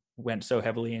it went so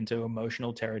heavily into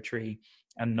emotional territory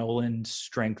and Nolan's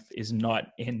strength is not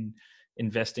in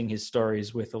investing his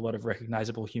stories with a lot of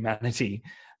recognizable humanity,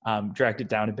 dragged it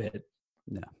down a bit.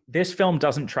 No. This film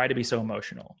doesn't try to be so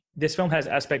emotional. This film has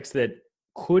aspects that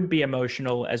could be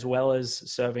emotional as well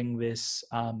as serving this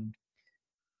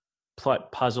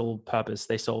plot puzzle purpose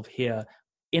they solve here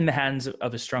in the hands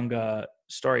of a stronger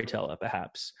storyteller,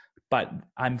 perhaps. But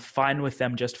I'm fine with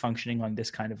them just functioning on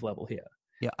this kind of level here.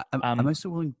 Yeah, I'm also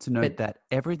willing to note that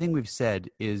everything we've said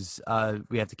is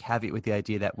we have to caveat with the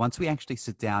idea that once we actually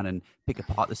sit down and pick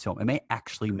apart this film, it may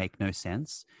actually make no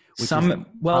sense.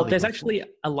 There's actually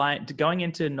a line going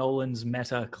into Nolan's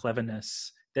meta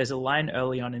cleverness. There's a line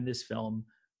early on in this film: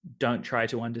 "Don't try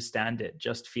to understand it,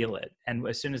 just feel it." And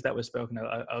as soon as that was spoken,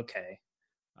 okay,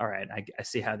 all right, I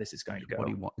see how this is going to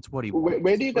go. It's what he wants.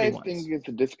 Where do you guys think is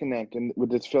the disconnect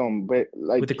with this film? With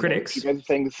the critics, you guys are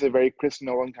saying this is a very Chris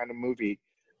Nolan kind of movie.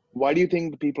 Why do you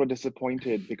think the people are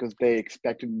disappointed? Because they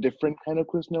expected a different kind of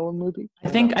Chris Nolan movie? I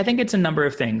think it's a number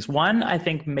of things. One, I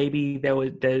think maybe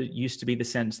there used to be the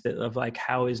sense of like,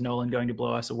 how is Nolan going to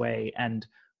blow us away? And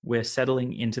we're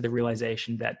settling into the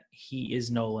realization that he is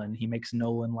Nolan. He makes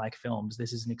Nolan-like films.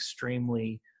 This is an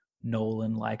extremely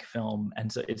Nolan-like film.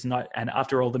 And so it's not, and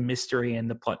after all the mystery and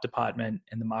the plot department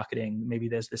and the marketing, maybe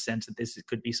there's the sense that this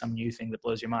could be some new thing that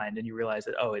blows your mind. And you realize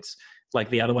that, it's like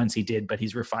the other ones he did, but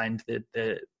he's refined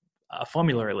the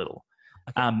formula a little,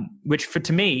 which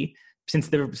to me, since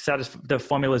the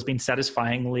formula has been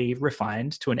satisfyingly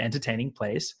refined to an entertaining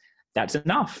place, that's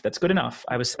enough. That's good enough.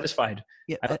 I was satisfied.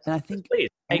 Yeah, and I think I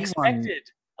expected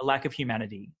a lack of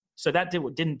humanity, so that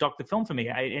didn't dock the film for me.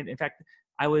 In fact,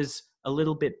 I was a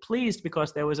little bit pleased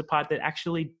because there was a part that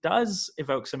actually does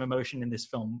evoke some emotion in this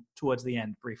film towards the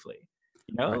end, briefly.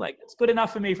 You know, like it's good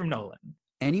enough for me from Nolan.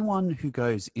 Anyone who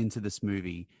goes into this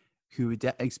movie,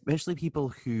 especially people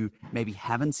who maybe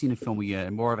haven't seen a film yet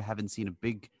and moreover haven't seen a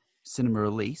big cinema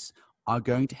release, are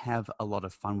going to have a lot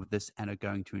of fun with this and are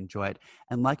going to enjoy it.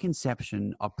 And like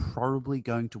Inception, are probably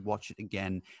going to watch it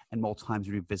again and more times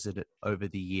revisit it over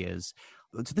the years.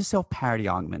 To the self-parody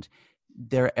argument,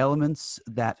 there are elements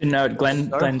that... No,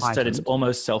 Glenn said it's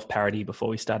almost self-parody before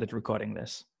we started recording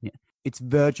this. Yeah, it's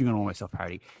verging on almost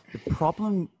self-parody. The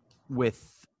problem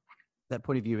with that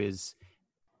point of view is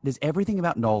there's everything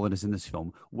about Nolan is in this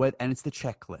film, and it's the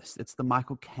checklist, it's the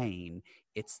Michael Caine,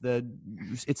 it's the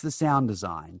sound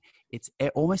design, it's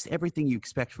almost everything you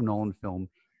expect from Nolan film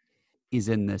is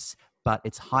in this, but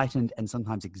it's heightened and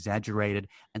sometimes exaggerated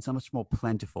and so much more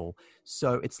plentiful.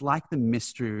 So it's like the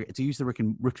mystery, to use the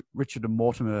Richard and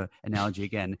Mortimer analogy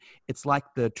again, it's like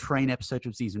the train episode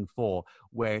of season 4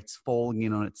 where it's falling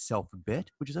in on itself a bit,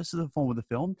 which is also the form of the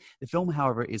film. The film,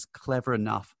 however, is clever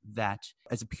enough that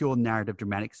as a pure narrative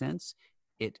dramatic sense,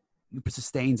 it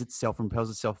sustains itself and propels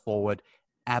itself forward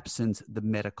absent the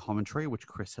meta commentary, which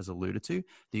Chris has alluded to,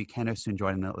 that you can also enjoy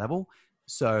it on that level.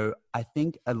 So I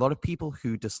think a lot of people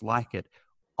who dislike it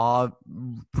are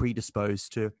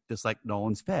predisposed to dislike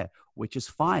Nolan's fare, which is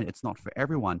fine. It's not for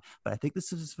everyone. But I think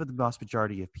this is for the vast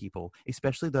majority of people,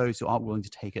 especially those who aren't willing to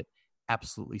take it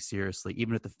absolutely seriously,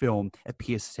 even if the film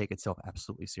appears to take itself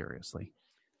absolutely seriously.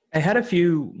 I had a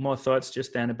few more thoughts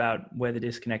just then about where the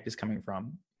disconnect is coming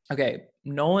from. Okay,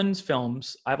 Nolan's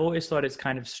films, I've always thought it's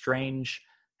kind of strange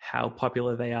how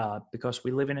popular they are because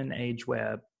we live in an age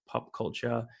where pop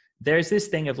culture... There's this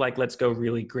thing of like, let's go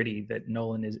really gritty that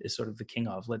Nolan is sort of the king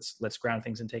of. Let's ground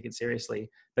things and take it seriously.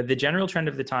 But the general trend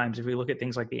of the times, if we look at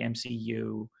things like the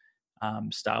MCU,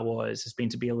 Star Wars, has been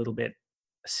to be a little bit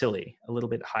silly, a little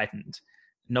bit heightened.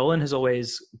 Nolan has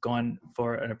always gone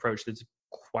for an approach that's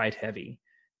quite heavy.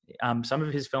 Some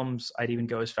of his films, I'd even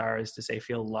go as far as to say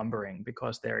feel lumbering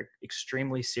because they're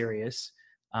extremely serious.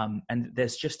 And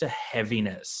there's just a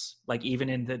heaviness, like even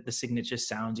in the signature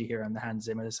sounds you hear on the Hans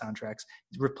Zimmer soundtracks.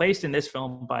 Replaced in this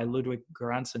film by Ludwig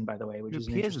Göransson, by the way, which is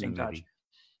an interesting touch.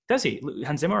 Does he?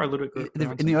 Hans Zimmer or Ludwig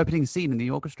Göransson? In the opening scene in the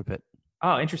orchestra pit.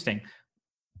 Oh, interesting.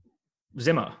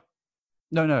 Zimmer.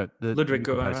 No, Ludwig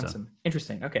Göransson.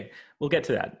 Interesting. Okay, we'll get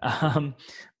to that.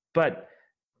 But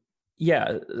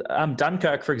yeah,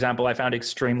 Dunkirk, for example, I found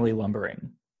extremely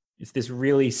lumbering. It's this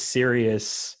really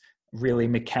serious, really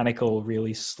mechanical,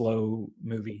 really slow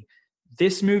movie.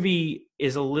 This movie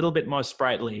is a little bit more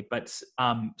sprightly, but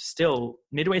still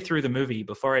midway through the movie,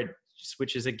 before it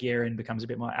switches a gear and becomes a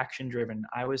bit more action driven,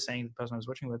 I was saying to the person I was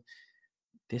watching with,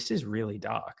 this is really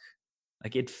dark.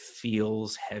 Like, it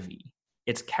feels heavy.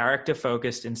 It's character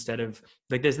focused instead of,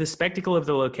 like, there's the spectacle of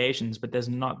the locations, but there's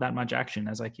not that much action,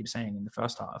 as I keep saying, in the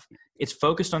first half. It's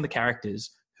focused on the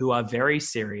characters who are very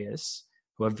serious,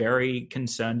 who are very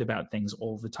concerned about things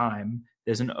all the time.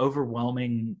 There's an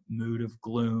overwhelming mood of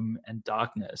gloom and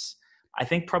darkness. I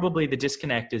think probably the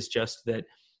disconnect is just that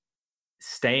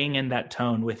staying in that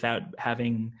tone without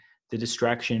having the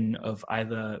distraction of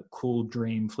either cool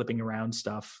dream flipping around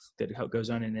stuff that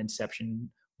goes on in Inception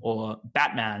or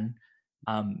Batman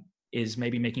is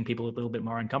maybe making people a little bit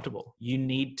more uncomfortable. You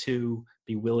need to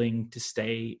be willing to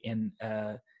stay in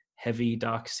a heavy,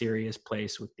 dark, serious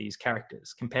place with these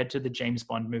characters. Compared to the James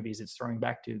Bond movies it's throwing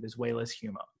back to, there's way less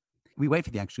humor. We wait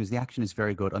for the action because the action is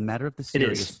very good. On the matter of the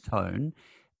serious tone,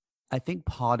 I think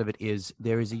part of it is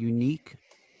there is a unique,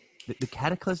 the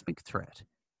cataclysmic threat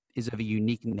is of a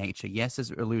unique nature. Yes,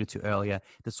 as alluded to earlier,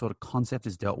 the sort of concept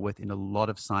is dealt with in a lot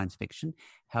of science fiction.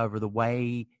 However, the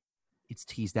way it's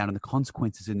teased out and the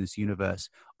consequences in this universe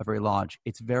are very large.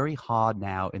 It's very hard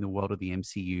now in the world of the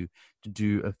MCU to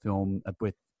do a film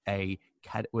with a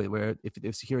where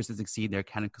if heroes succeed, there are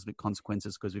cataclysmic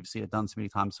consequences, because we've seen it done so many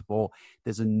times before.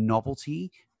 There's a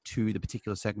novelty to the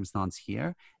particular circumstance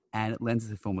here, and it lends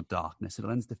the film a darkness. It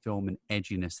lends the film an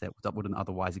edginess that wouldn't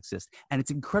otherwise exist. And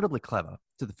it's incredibly clever,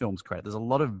 to the film's credit. There's a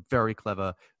lot of very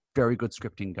clever, very good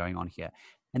scripting going on here.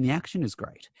 And the action is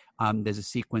great. There's a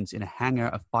sequence in a hangar,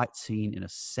 a fight scene in a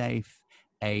safe,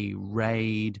 a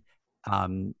raid,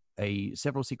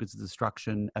 several sequences of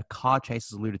destruction, a car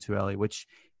chase as alluded to earlier,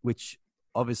 which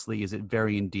obviously is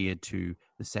very endeared to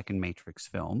the second Matrix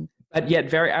film. But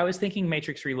yet I was thinking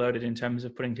Matrix Reloaded in terms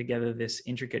of putting together this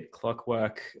intricate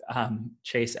clockwork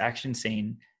chase action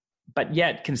scene. But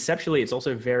yet conceptually, it's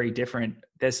also very different.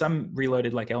 There's some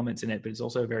Reloaded-like elements in it, but it's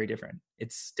also very different.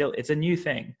 It's a new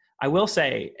thing. I will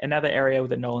say another area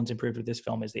that Nolan's improved with this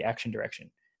film is the action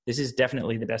direction. This is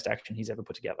definitely the best action he's ever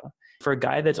put together. For a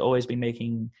guy that's always been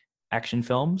making action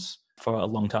films for a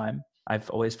long time, I've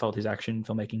always felt his action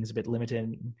filmmaking is a bit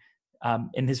limited.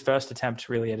 In his first attempt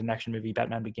really at an action movie,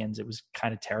 Batman Begins, it was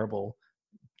kind of terrible,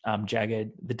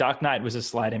 jagged. The Dark Knight was a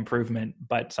slight improvement,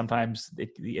 but sometimes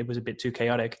it was a bit too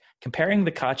chaotic. Comparing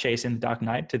the car chase in The Dark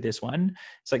Knight to this one,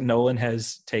 it's like Nolan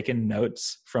has taken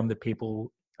notes from the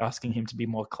people asking him to be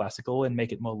more classical and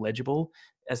make it more legible.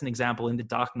 As an example, in The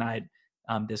Dark Knight,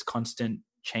 there's constant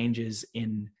changes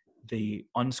in the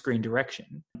on-screen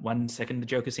direction. 1 second the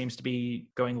Joker seems to be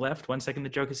going left, 1 second the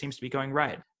Joker seems to be going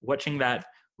right. Watching that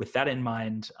with that in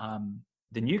mind,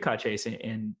 the new car chase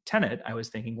in Tenet, I was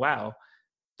thinking, wow,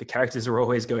 the characters are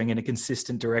always going in a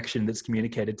consistent direction that's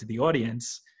communicated to the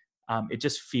audience. It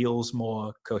just feels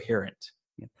more coherent.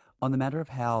 Yeah. On the matter of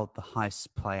how the heists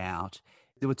play out,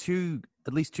 there were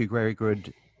at least two very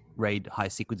good raid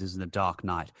heist sequences in The Dark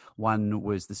Knight. One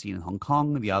was the scene in Hong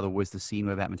Kong. The other was the scene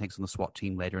where Batman takes on the SWAT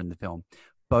team later in the film.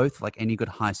 Both, like any good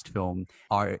heist film,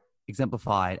 are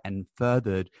exemplified and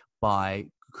furthered by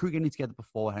crew getting together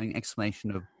before, having an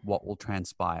explanation of what will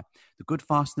transpire. The good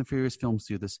Fast and the Furious films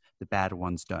do this, the bad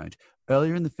ones don't.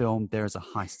 Earlier in the film, there is a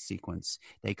heist sequence.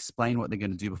 They explain what they're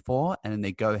going to do before, and then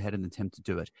they go ahead and attempt to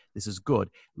do it. This is good.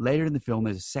 Later in the film,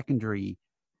 there's a secondary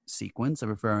sequence. I'm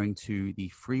referring to the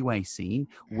freeway scene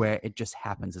where it just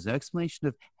happens. There's no explanation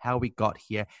of how we got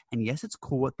here. And yes, it's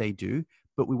cool what they do,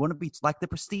 but we want to be like The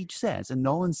Prestige says. And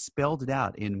Nolan spelled it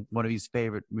out in one of his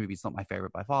favorite movies, not my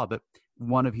favorite by far, but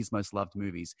one of his most loved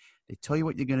movies. They tell you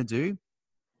what you're going to do,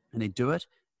 and they do it,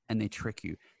 and they trick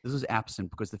you. This was absent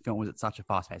because the film was at such a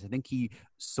fast pace. I think he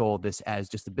saw this as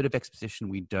just a bit of exposition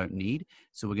we don't need,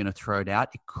 so we're going to throw it out.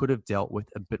 It could have dealt with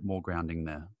a bit more grounding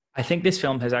there. I think this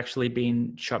film has actually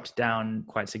been chopped down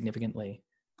quite significantly.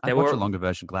 I'd watch a longer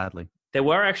version gladly. There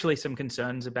were actually some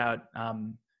concerns about,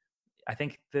 I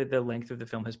think the length of the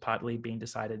film has partly been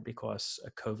decided because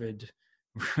a COVID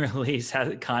release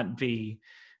can't be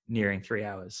nearing 3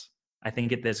 hours. I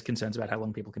think there's concerns about how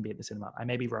long people can be at the cinema. I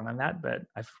may be wrong on that, but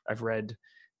I've read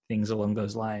things along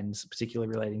those lines,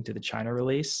 particularly relating to the China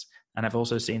release. And I've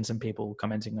also seen some people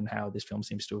commenting on how this film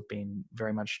seems to have been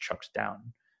very much chopped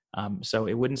down. So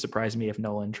it wouldn't surprise me if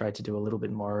Nolan tried to do a little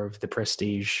bit more of the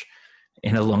prestige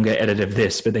in a longer edit of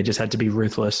this, but they just had to be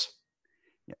ruthless.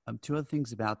 Yeah, two other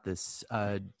things about this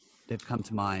that come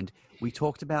to mind. We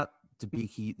talked about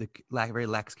Debicki, the very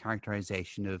lax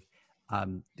characterization of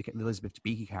the Elizabeth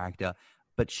Debicki character,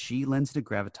 but she lends it a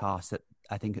gravitas that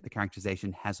I think the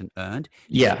characterization hasn't earned.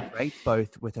 Yeah. She's great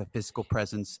both with her physical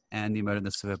presence and the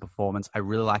emotiveness of her performance. I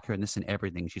really like her in this and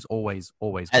everything. She's always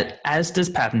great. As does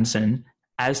Pattinson,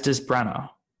 as does Branagh.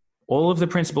 All of the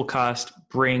principal cast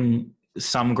bring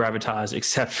some gravitas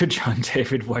except for John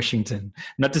David Washington.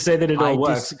 Not to say that it all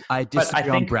works. I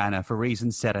disagree on Branagh for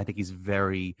reasons said. I think he's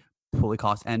very poorly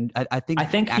cast, and I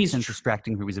think he's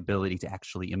distracting from his ability to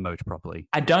actually emote properly.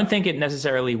 I don't think it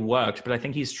necessarily worked, but I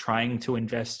think he's trying to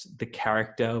invest the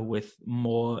character with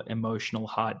more emotional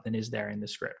heart than is there in the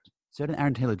script. So did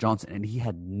Aaron Taylor Johnson, and he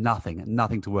had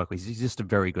nothing to work with. He's just a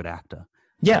very good actor.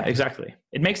 Yeah, exactly.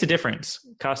 It makes a difference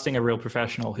casting a real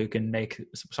professional who can make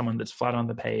someone that's flat on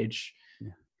the page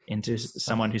into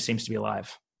someone who seems to be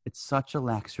alive. It's such a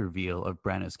lax reveal of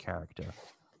Branagh's character.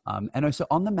 And also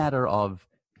on the matter of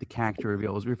the character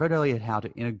reveals, we referred earlier how to,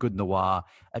 in a good noir,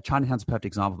 Chinatown's a perfect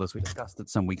example of this. We discussed it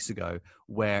some weeks ago,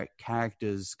 where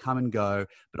characters come and go,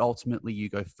 but ultimately you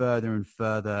go further and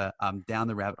further down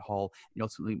the rabbit hole, and you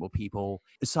ultimately more people.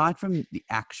 Aside from the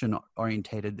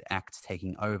action-orientated acts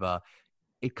taking over,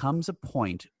 it comes a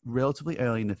point relatively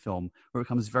early in the film where it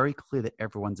becomes very clear that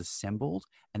everyone's assembled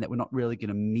and that we're not really going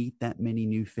to meet that many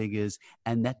new figures,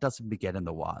 and that doesn't begin in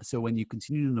the noir. So when you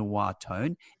continue the noir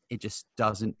tone, it just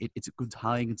doesn't. It's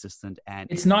highly inconsistent, and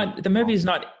it's not. The movie is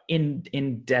not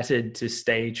indebted to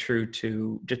stay true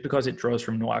to, just because it draws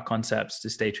from noir concepts, to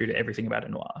stay true to everything about a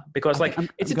noir. Because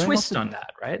it's a twist on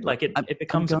that, right? Like it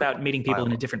becomes about meeting people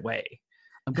in a different way.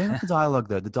 I'm going with the dialogue,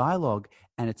 though. The dialogue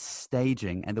and its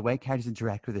staging and the way characters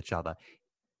interact with each other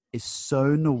is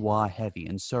so noir heavy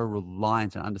and so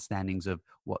reliant on understandings of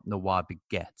what noir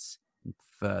begets and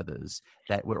furthers,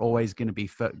 that we're always going to be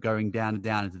going down and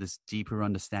down into this deeper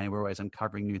understanding. We're always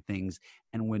uncovering new things,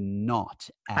 and we're not.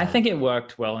 I think it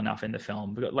worked well enough in the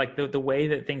film. Like the way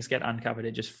that things get uncovered,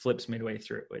 it just flips midway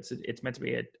through. It's meant to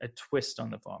be a twist on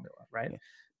the formula, right? Yeah.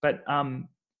 But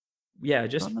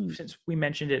since we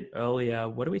mentioned it earlier,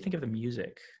 what do we think of the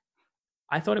music?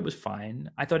 I thought it was fine.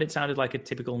 I thought it sounded like a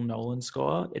typical Nolan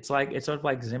score. It's sort of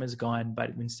like Zimmer's Gone,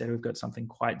 but instead we've got something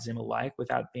quite Zimmer-like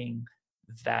without being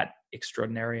that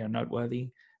extraordinary or noteworthy.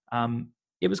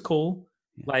 It was cool.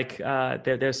 Like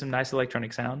there's some nice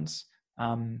electronic sounds.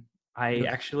 I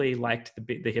actually liked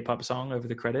the hip hop song over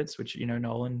the credits, which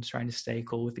Nolan's trying to stay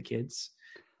cool with the kids.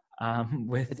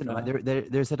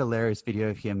 There's that hilarious video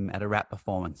of him at a rap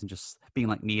performance and just being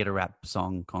like me at a rap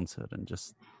song concert and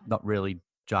just not really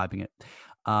jibing it.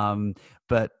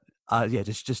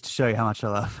 Just to show you how much I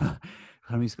love kind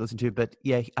of music to listen to. But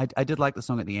yeah, I did like the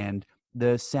song at the end.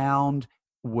 The sound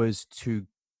was too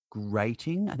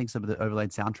grating, I think, some of the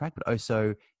overlaid soundtrack, but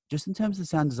also just in terms of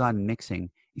sound design and mixing,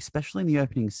 especially in the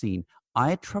opening scene, I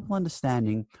had trouble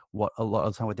understanding what a lot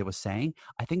of the time what they were saying.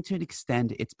 I think to an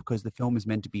extent it's because the film is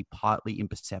meant to be partly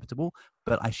imperceptible,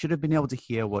 but I should have been able to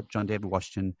hear what John David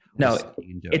Washington was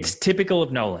saying and doing. It's typical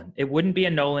of Nolan. It wouldn't be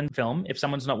a Nolan film if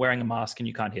someone's not wearing a mask and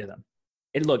you can't hear them.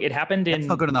 It happened in... That's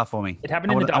not good enough for me. It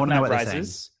happened in The Dark Knight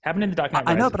Rises. Happened in The Dark Knight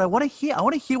Rises. I know, but I want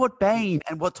to hear what Bane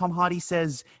and what Tom Hardy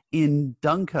says in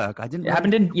Dunkirk.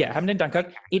 Happened in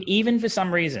Dunkirk. It even, for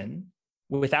some reason,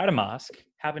 without a mask,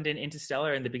 happened in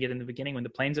Interstellar in the beginning when the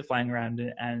planes are flying around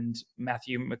and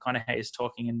Matthew McConaughey is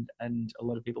talking and a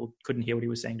lot of people couldn't hear what he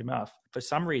was saying to Murph. For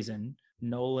some reason,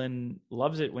 Nolan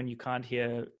loves it when you can't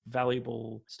hear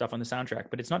valuable stuff on the soundtrack,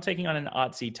 but it's not taking on an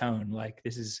artsy tone. Like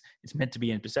it's meant to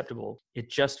be imperceptible. It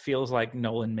just feels like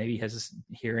Nolan maybe has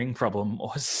a hearing problem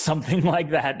or something like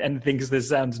that and thinks this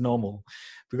sounds normal.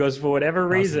 Because for whatever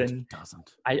reason,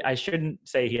 I shouldn't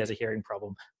say he has a hearing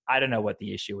problem. I don't know what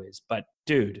the issue is, but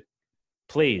dude,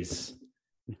 please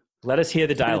let us hear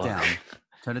the dialogue.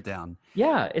 Turn it down.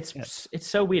 Yeah, it's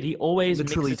so weird. He always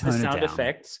mixes the sound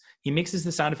effects. He mixes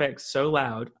the sound effects so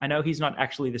loud. I know he's not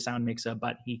actually the sound mixer,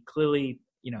 but he clearly,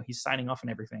 he's signing off on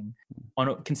everything.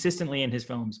 Consistently in his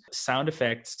films, sound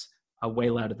effects are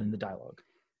way louder than the dialogue.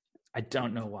 I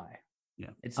don't know why. Yeah,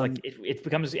 it's like it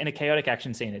becomes in a chaotic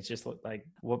action scene. It's just like,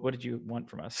 what did you want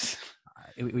from us?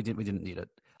 We didn't need it.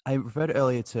 I referred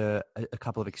earlier to a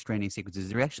couple of extraneous sequences.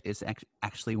 There actually is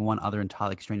actually one other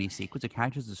entirely extraneous sequence. The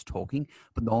characters is talking,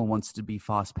 but Nolan wants to be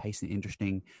fast-paced and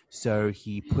interesting, so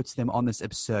he puts them on this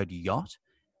absurd yacht,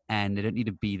 and they don't need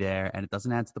to be there, and it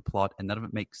doesn't add to the plot, and none of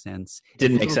it makes sense.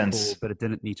 Didn't make sense. Cool, but it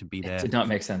didn't need to be there. It did not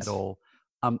make sense at all.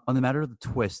 On the matter of the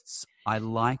twists, I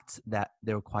liked that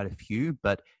there were quite a few,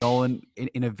 but Nolan,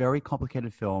 in a very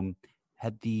complicated film,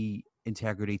 had the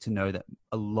integrity to know that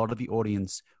a lot of the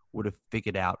audience would have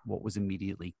figured out what was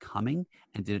immediately coming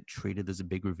and didn't treat it as a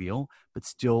big reveal, but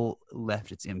still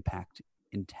left its impact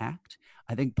intact.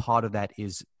 I think part of that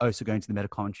is also going to the meta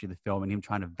commentary of the film and him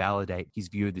trying to validate his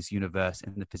view of this universe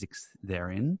and the physics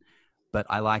therein. But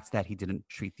I liked that he didn't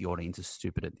treat the audience as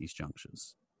stupid at these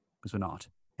junctures, because we're not.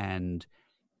 And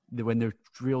when the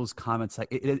reels come, it's like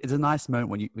it's a nice moment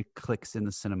when it clicks in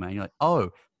the cinema and you're like,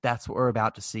 oh, that's what we're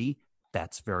about to see.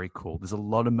 That's very cool. There's a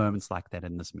lot of moments like that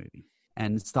in this movie.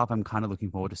 And stuff I'm kind of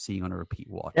looking forward to seeing on a repeat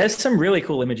watch. There's some really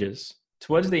cool images.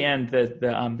 Towards the end, there's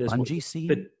Bungee scene?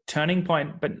 The turning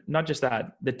point, but not just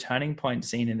that. The turning point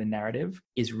scene in the narrative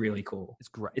is really cool. It's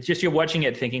great. It's just you're watching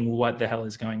it thinking, what the hell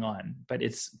is going on? But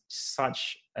it's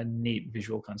such a neat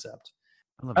visual concept.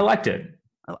 I liked it.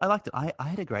 I liked it. I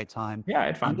had a great time. Yeah, I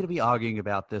had fun. I'm going to be arguing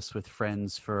about this with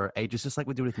friends for ages, just like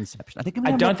we did with Inception.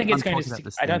 I don't think it's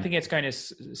going to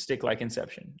stick like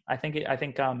Inception. I think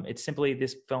it's simply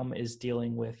this film is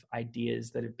dealing with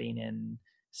ideas that have been in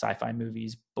sci-fi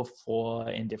movies before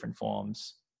in different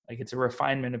forms. Like it's a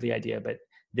refinement of the idea, but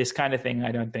this kind of thing,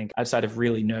 I don't think, outside of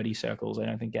really nerdy circles, I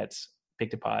don't think gets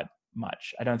picked apart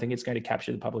much. I don't think it's going to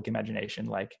capture the public imagination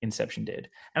like Inception did.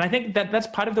 And I think that's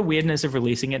part of the weirdness of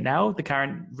releasing it now. The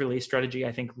current release strategy,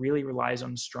 I think, really relies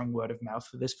on strong word of mouth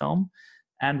for this film.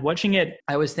 And watching it,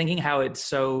 I was thinking how it's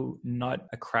so not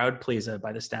a crowd pleaser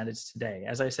by the standards today.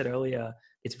 As I said earlier,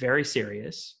 it's very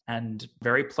serious and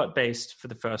very plot-based for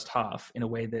the first half in a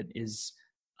way that is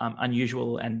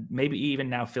unusual and maybe even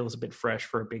now feels a bit fresh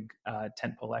for a big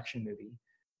tentpole action movie.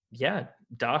 Yeah,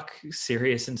 dark,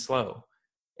 serious, and slow.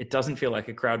 It doesn't feel like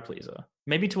a crowd pleaser.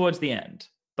 Maybe towards the end,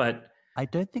 but I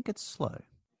don't think it's slow.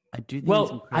 I do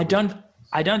think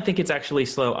I don't think it's actually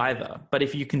slow either. But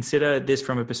if you consider this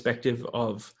from a perspective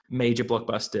of major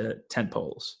blockbuster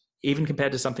tentpoles, even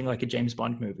compared to something like a James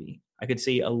Bond movie, I could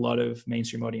see a lot of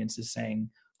mainstream audiences saying,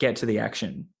 "Get to the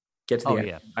action. Get to the action.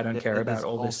 Yeah. I don't care about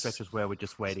all this stretches where we're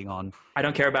just waiting on. I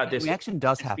don't care about this. The action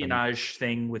does espionage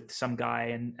thing with some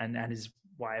guy and his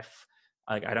wife.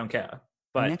 Like I don't care.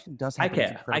 But does I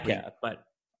care, but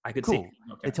I could see.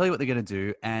 They tell you what they're going to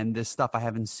do, and there's stuff I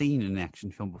haven't seen in an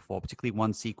action film before, particularly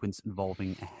one sequence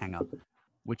involving a hang-up,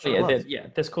 which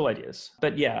there's cool ideas.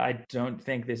 But yeah, I don't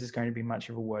think this is going to be much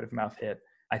of a word-of-mouth hit.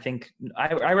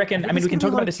 I reckon, we can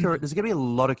talk about this. There's going to be a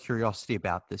lot of curiosity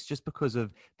about this just because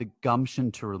of the gumption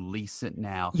to release it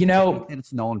now. And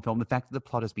it's a Nolan film. The fact that the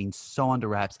plot has been so under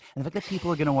wraps and the fact that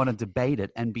people are going to want to debate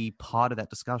it and be part of that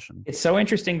discussion. It's so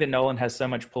interesting that Nolan has so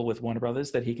much pull with Warner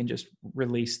Brothers that he can just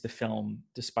release the film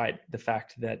despite the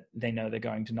fact that they know they're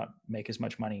going to not make as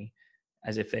much money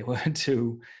as if they were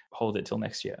to hold it till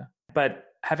next year. But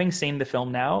having seen the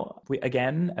film now,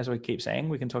 again, as we keep saying,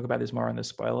 we can talk about this more in the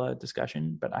spoiler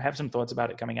discussion, but I have some thoughts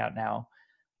about it coming out now.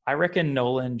 I reckon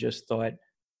Nolan just thought,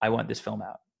 I want this film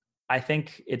out. I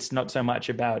think it's not so much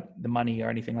about the money or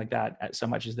anything like that, so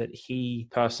much as that he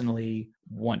personally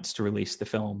wants to release the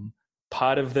film.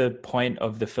 Part of the point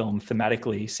of the film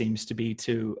thematically seems to be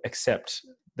to accept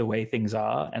the way things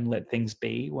are and let things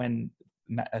be when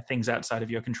things outside of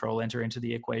your control enter into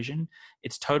the equation.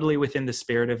 It's totally within the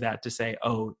spirit of that to say,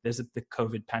 oh, there's the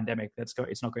COVID pandemic.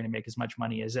 It's not going to make as much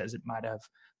money as it might have,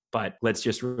 but let's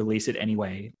just release it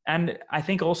anyway. And I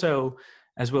think also,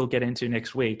 as we'll get into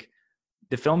next week,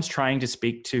 the film's trying to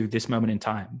speak to this moment in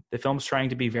time. The film's trying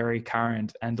to be very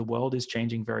current and the world is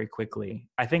changing very quickly.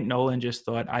 I think Nolan just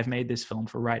thought, I've made this film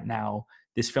for right now.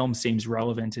 This film seems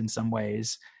relevant in some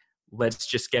ways. Let's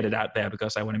just get it out there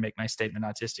because I want to make my statement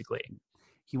artistically.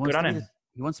 He wants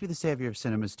to be the savior of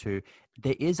cinemas too.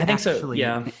 There is in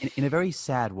a very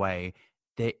sad way,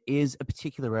 there is a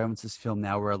particular relevance to this film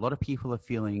now where a lot of people are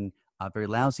feeling very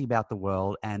lousy about the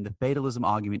world, and the fatalism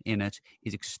argument in it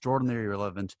is extraordinarily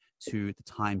relevant to the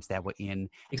times that we're in.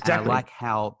 Exactly. And I like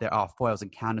how there are foils and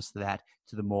counters to that,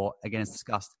 to the more, again, it's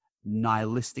discussed,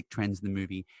 nihilistic trends in the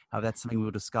movie. That's something we'll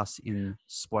discuss in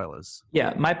spoilers.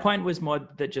 Yeah, my point was more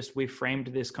that just we framed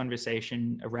this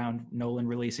conversation around Nolan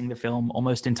releasing the film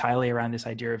almost entirely around this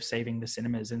idea of saving the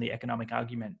cinemas and the economic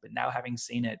argument. But now having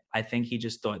seen it, I think he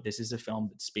just thought this is a film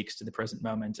that speaks to the present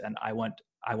moment, and I want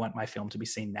my film to be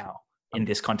seen now in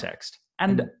this context.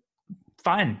 And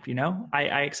fine,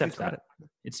 I accept that.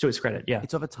 It's to its credit. Yeah.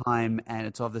 It's of a time, and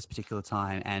it's of this particular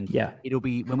time. And Yeah. it'll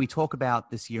be, when we talk about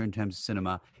this year in terms of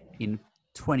cinema, in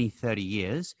 20, 30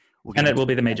 years, And it will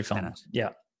be the major film. Yeah.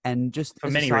 And just for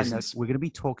as many a side reasons. note, we're going to be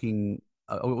talking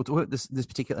we'll talk about this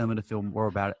particular element of film more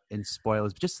about it in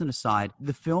spoilers. But just an aside,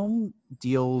 the film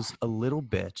deals a little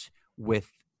bit with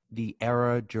the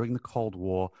era during the Cold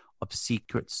War of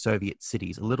secret Soviet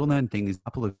cities. A little known thing. There's a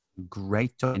couple of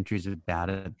great documentaries about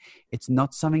it. It's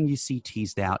not something you see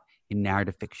teased out in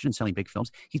narrative fiction, certainly big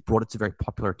films. He's brought it to very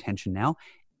popular attention now.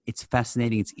 It's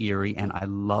fascinating, it's eerie, and I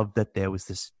love that there was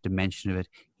this dimension of it,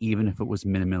 even if it was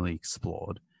minimally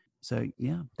explored. So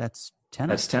yeah, that's Tenet.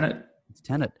 That's Tenet. It's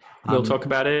Tenet. We'll talk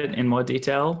about it in more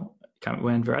detail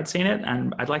when Virat's seen it,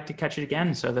 and I'd like to catch it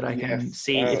again so that I can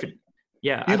see if it.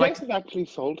 Yeah, you guys have actually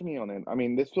sold me on it. I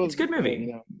mean, this was it's a good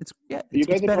movie. You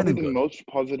guys are probably the most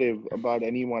positive about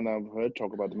anyone I've heard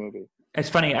talk about the movie. It's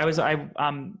funny. I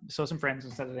saw some friends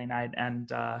on Saturday night,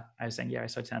 and I was saying, yeah, I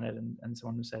saw Tenet, and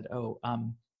someone said, oh,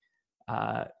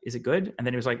 is it good? And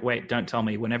then he was like, wait, don't tell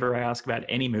me. Whenever I ask about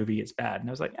any movie, it's bad. And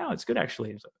I was like, oh, it's good actually.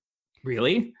 I was like,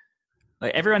 really?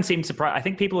 Like everyone seemed surprised. I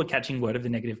think people were catching word of the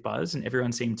negative buzz, and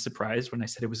everyone seemed surprised when I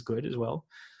said it was good as well.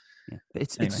 Yeah.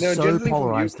 It's so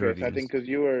polarized. Chris, I think because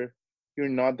you're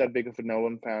not that big of a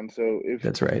Nolan fan, so if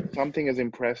that's right, something has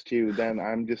impressed you, then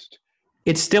I'm just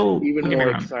it's still even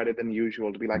more excited than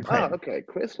usual to be like, right. Oh, okay,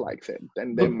 Chris likes it,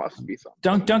 then there must be something.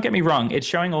 Don't get me wrong, it's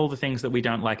showing all the things that we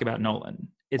don't like about Nolan.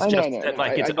 It's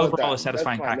it's overall a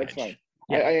satisfying package. That's fine.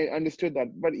 Yeah. I understood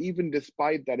that, but even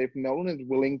despite that, if Nolan is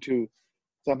willing to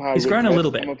somehow he's grown a little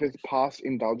bit some of his past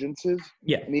indulgences,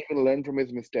 yeah, and even learn from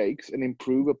his mistakes and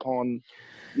improve upon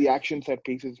the action set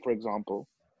pieces, for example,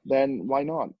 then why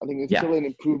not? I think it's still an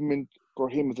improvement for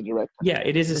him as a director. Yeah,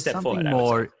 it is a step forward.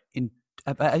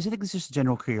 I just think there's just a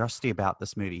general curiosity about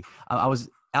this movie. I was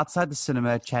outside the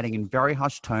cinema chatting in very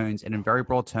hushed tones and in very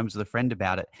broad terms with a friend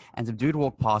about it, and some dude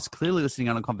walked past, clearly listening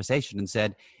on a conversation, and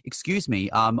said, "Excuse me,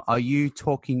 are you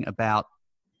talking about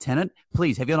Tenet?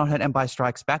 Please, have you not heard Empire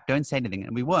Strikes Back? Don't say anything."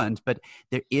 And we weren't, but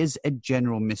there is a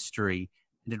general mystery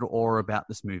and an aura about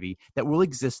this movie that will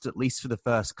exist at least for the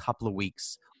first couple of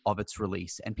weeks of its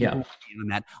release. And people will be in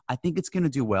that. I think it's going to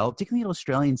do well, particularly in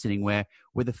Australian sitting where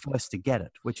we're the first to get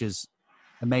it, which is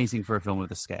amazing for a film of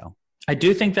this scale. I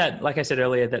do think that, like I said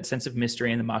earlier, that sense of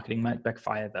mystery in the marketing might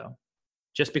backfire though.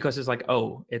 Just because it's like,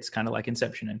 oh, it's kind of like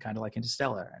Inception and kind of like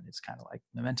Interstellar and it's kind of like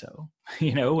Memento,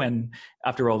 and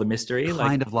after all the mystery.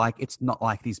 It's not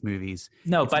like these movies.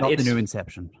 No, but it's the new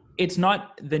Inception. It's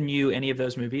not the new any of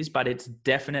those movies, but it's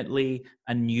definitely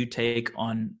a new take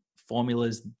on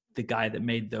formulas the guy that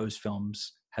made those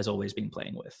films has always been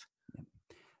playing with.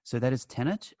 So that is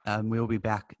Tenet. We'll be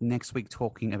back next week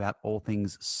talking about all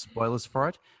things spoilers for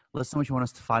it. Let us know what you want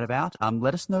us to fight about.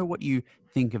 Let us know what you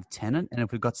think of Tenet and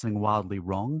if we've got something wildly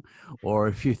wrong, or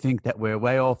if you think that we're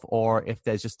way off, or if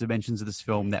there's just dimensions of this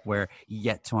film that we're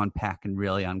yet to unpack and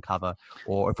really uncover,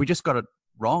 or if we just got it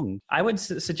wrong. I would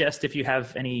suggest if you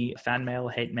have any fan mail,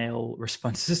 hate mail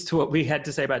responses to what we had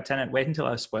to say about Tenet, wait until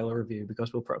our spoiler review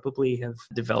because we'll probably have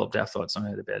developed our thoughts on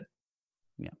it a bit.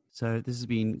 Yeah. So this has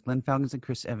been Glenn Falcons and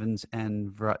Chris Evans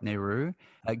and Virat Nehru.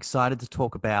 Excited to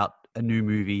talk about a new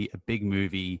movie, a big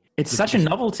movie. It's such a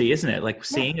novelty, isn't it? Like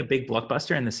seeing a big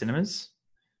blockbuster in the cinemas.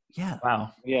 Yeah.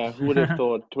 Wow. Yeah. Who would have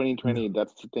thought 2020,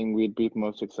 that's the thing we'd be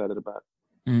most excited about.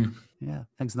 Yeah.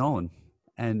 Thanks, Nolan.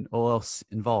 And all else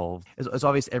involved. It's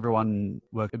obvious everyone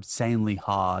worked insanely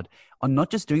hard on not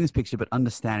just doing this picture, but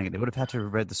understanding it. They would have had to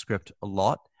have read the script a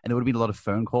lot, and there would have been a lot of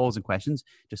phone calls and questions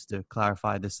just to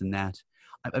clarify this and that.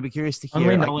 I'd be curious to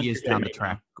hear years down the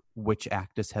track which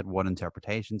actors had what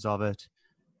interpretations of it.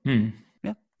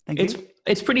 Yeah, thank you.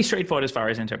 It's pretty straightforward as far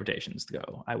as interpretations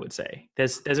go, I would say.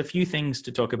 There's a few things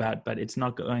to talk about, but it's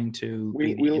not going to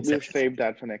we'll save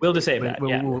that for next week. We'll just save that,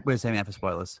 We're saving that for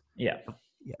spoilers. Yeah.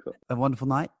 Cool. Have a wonderful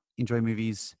night. Enjoy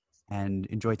movies and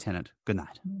enjoy Tenet. Good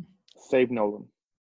night. Save Nolan.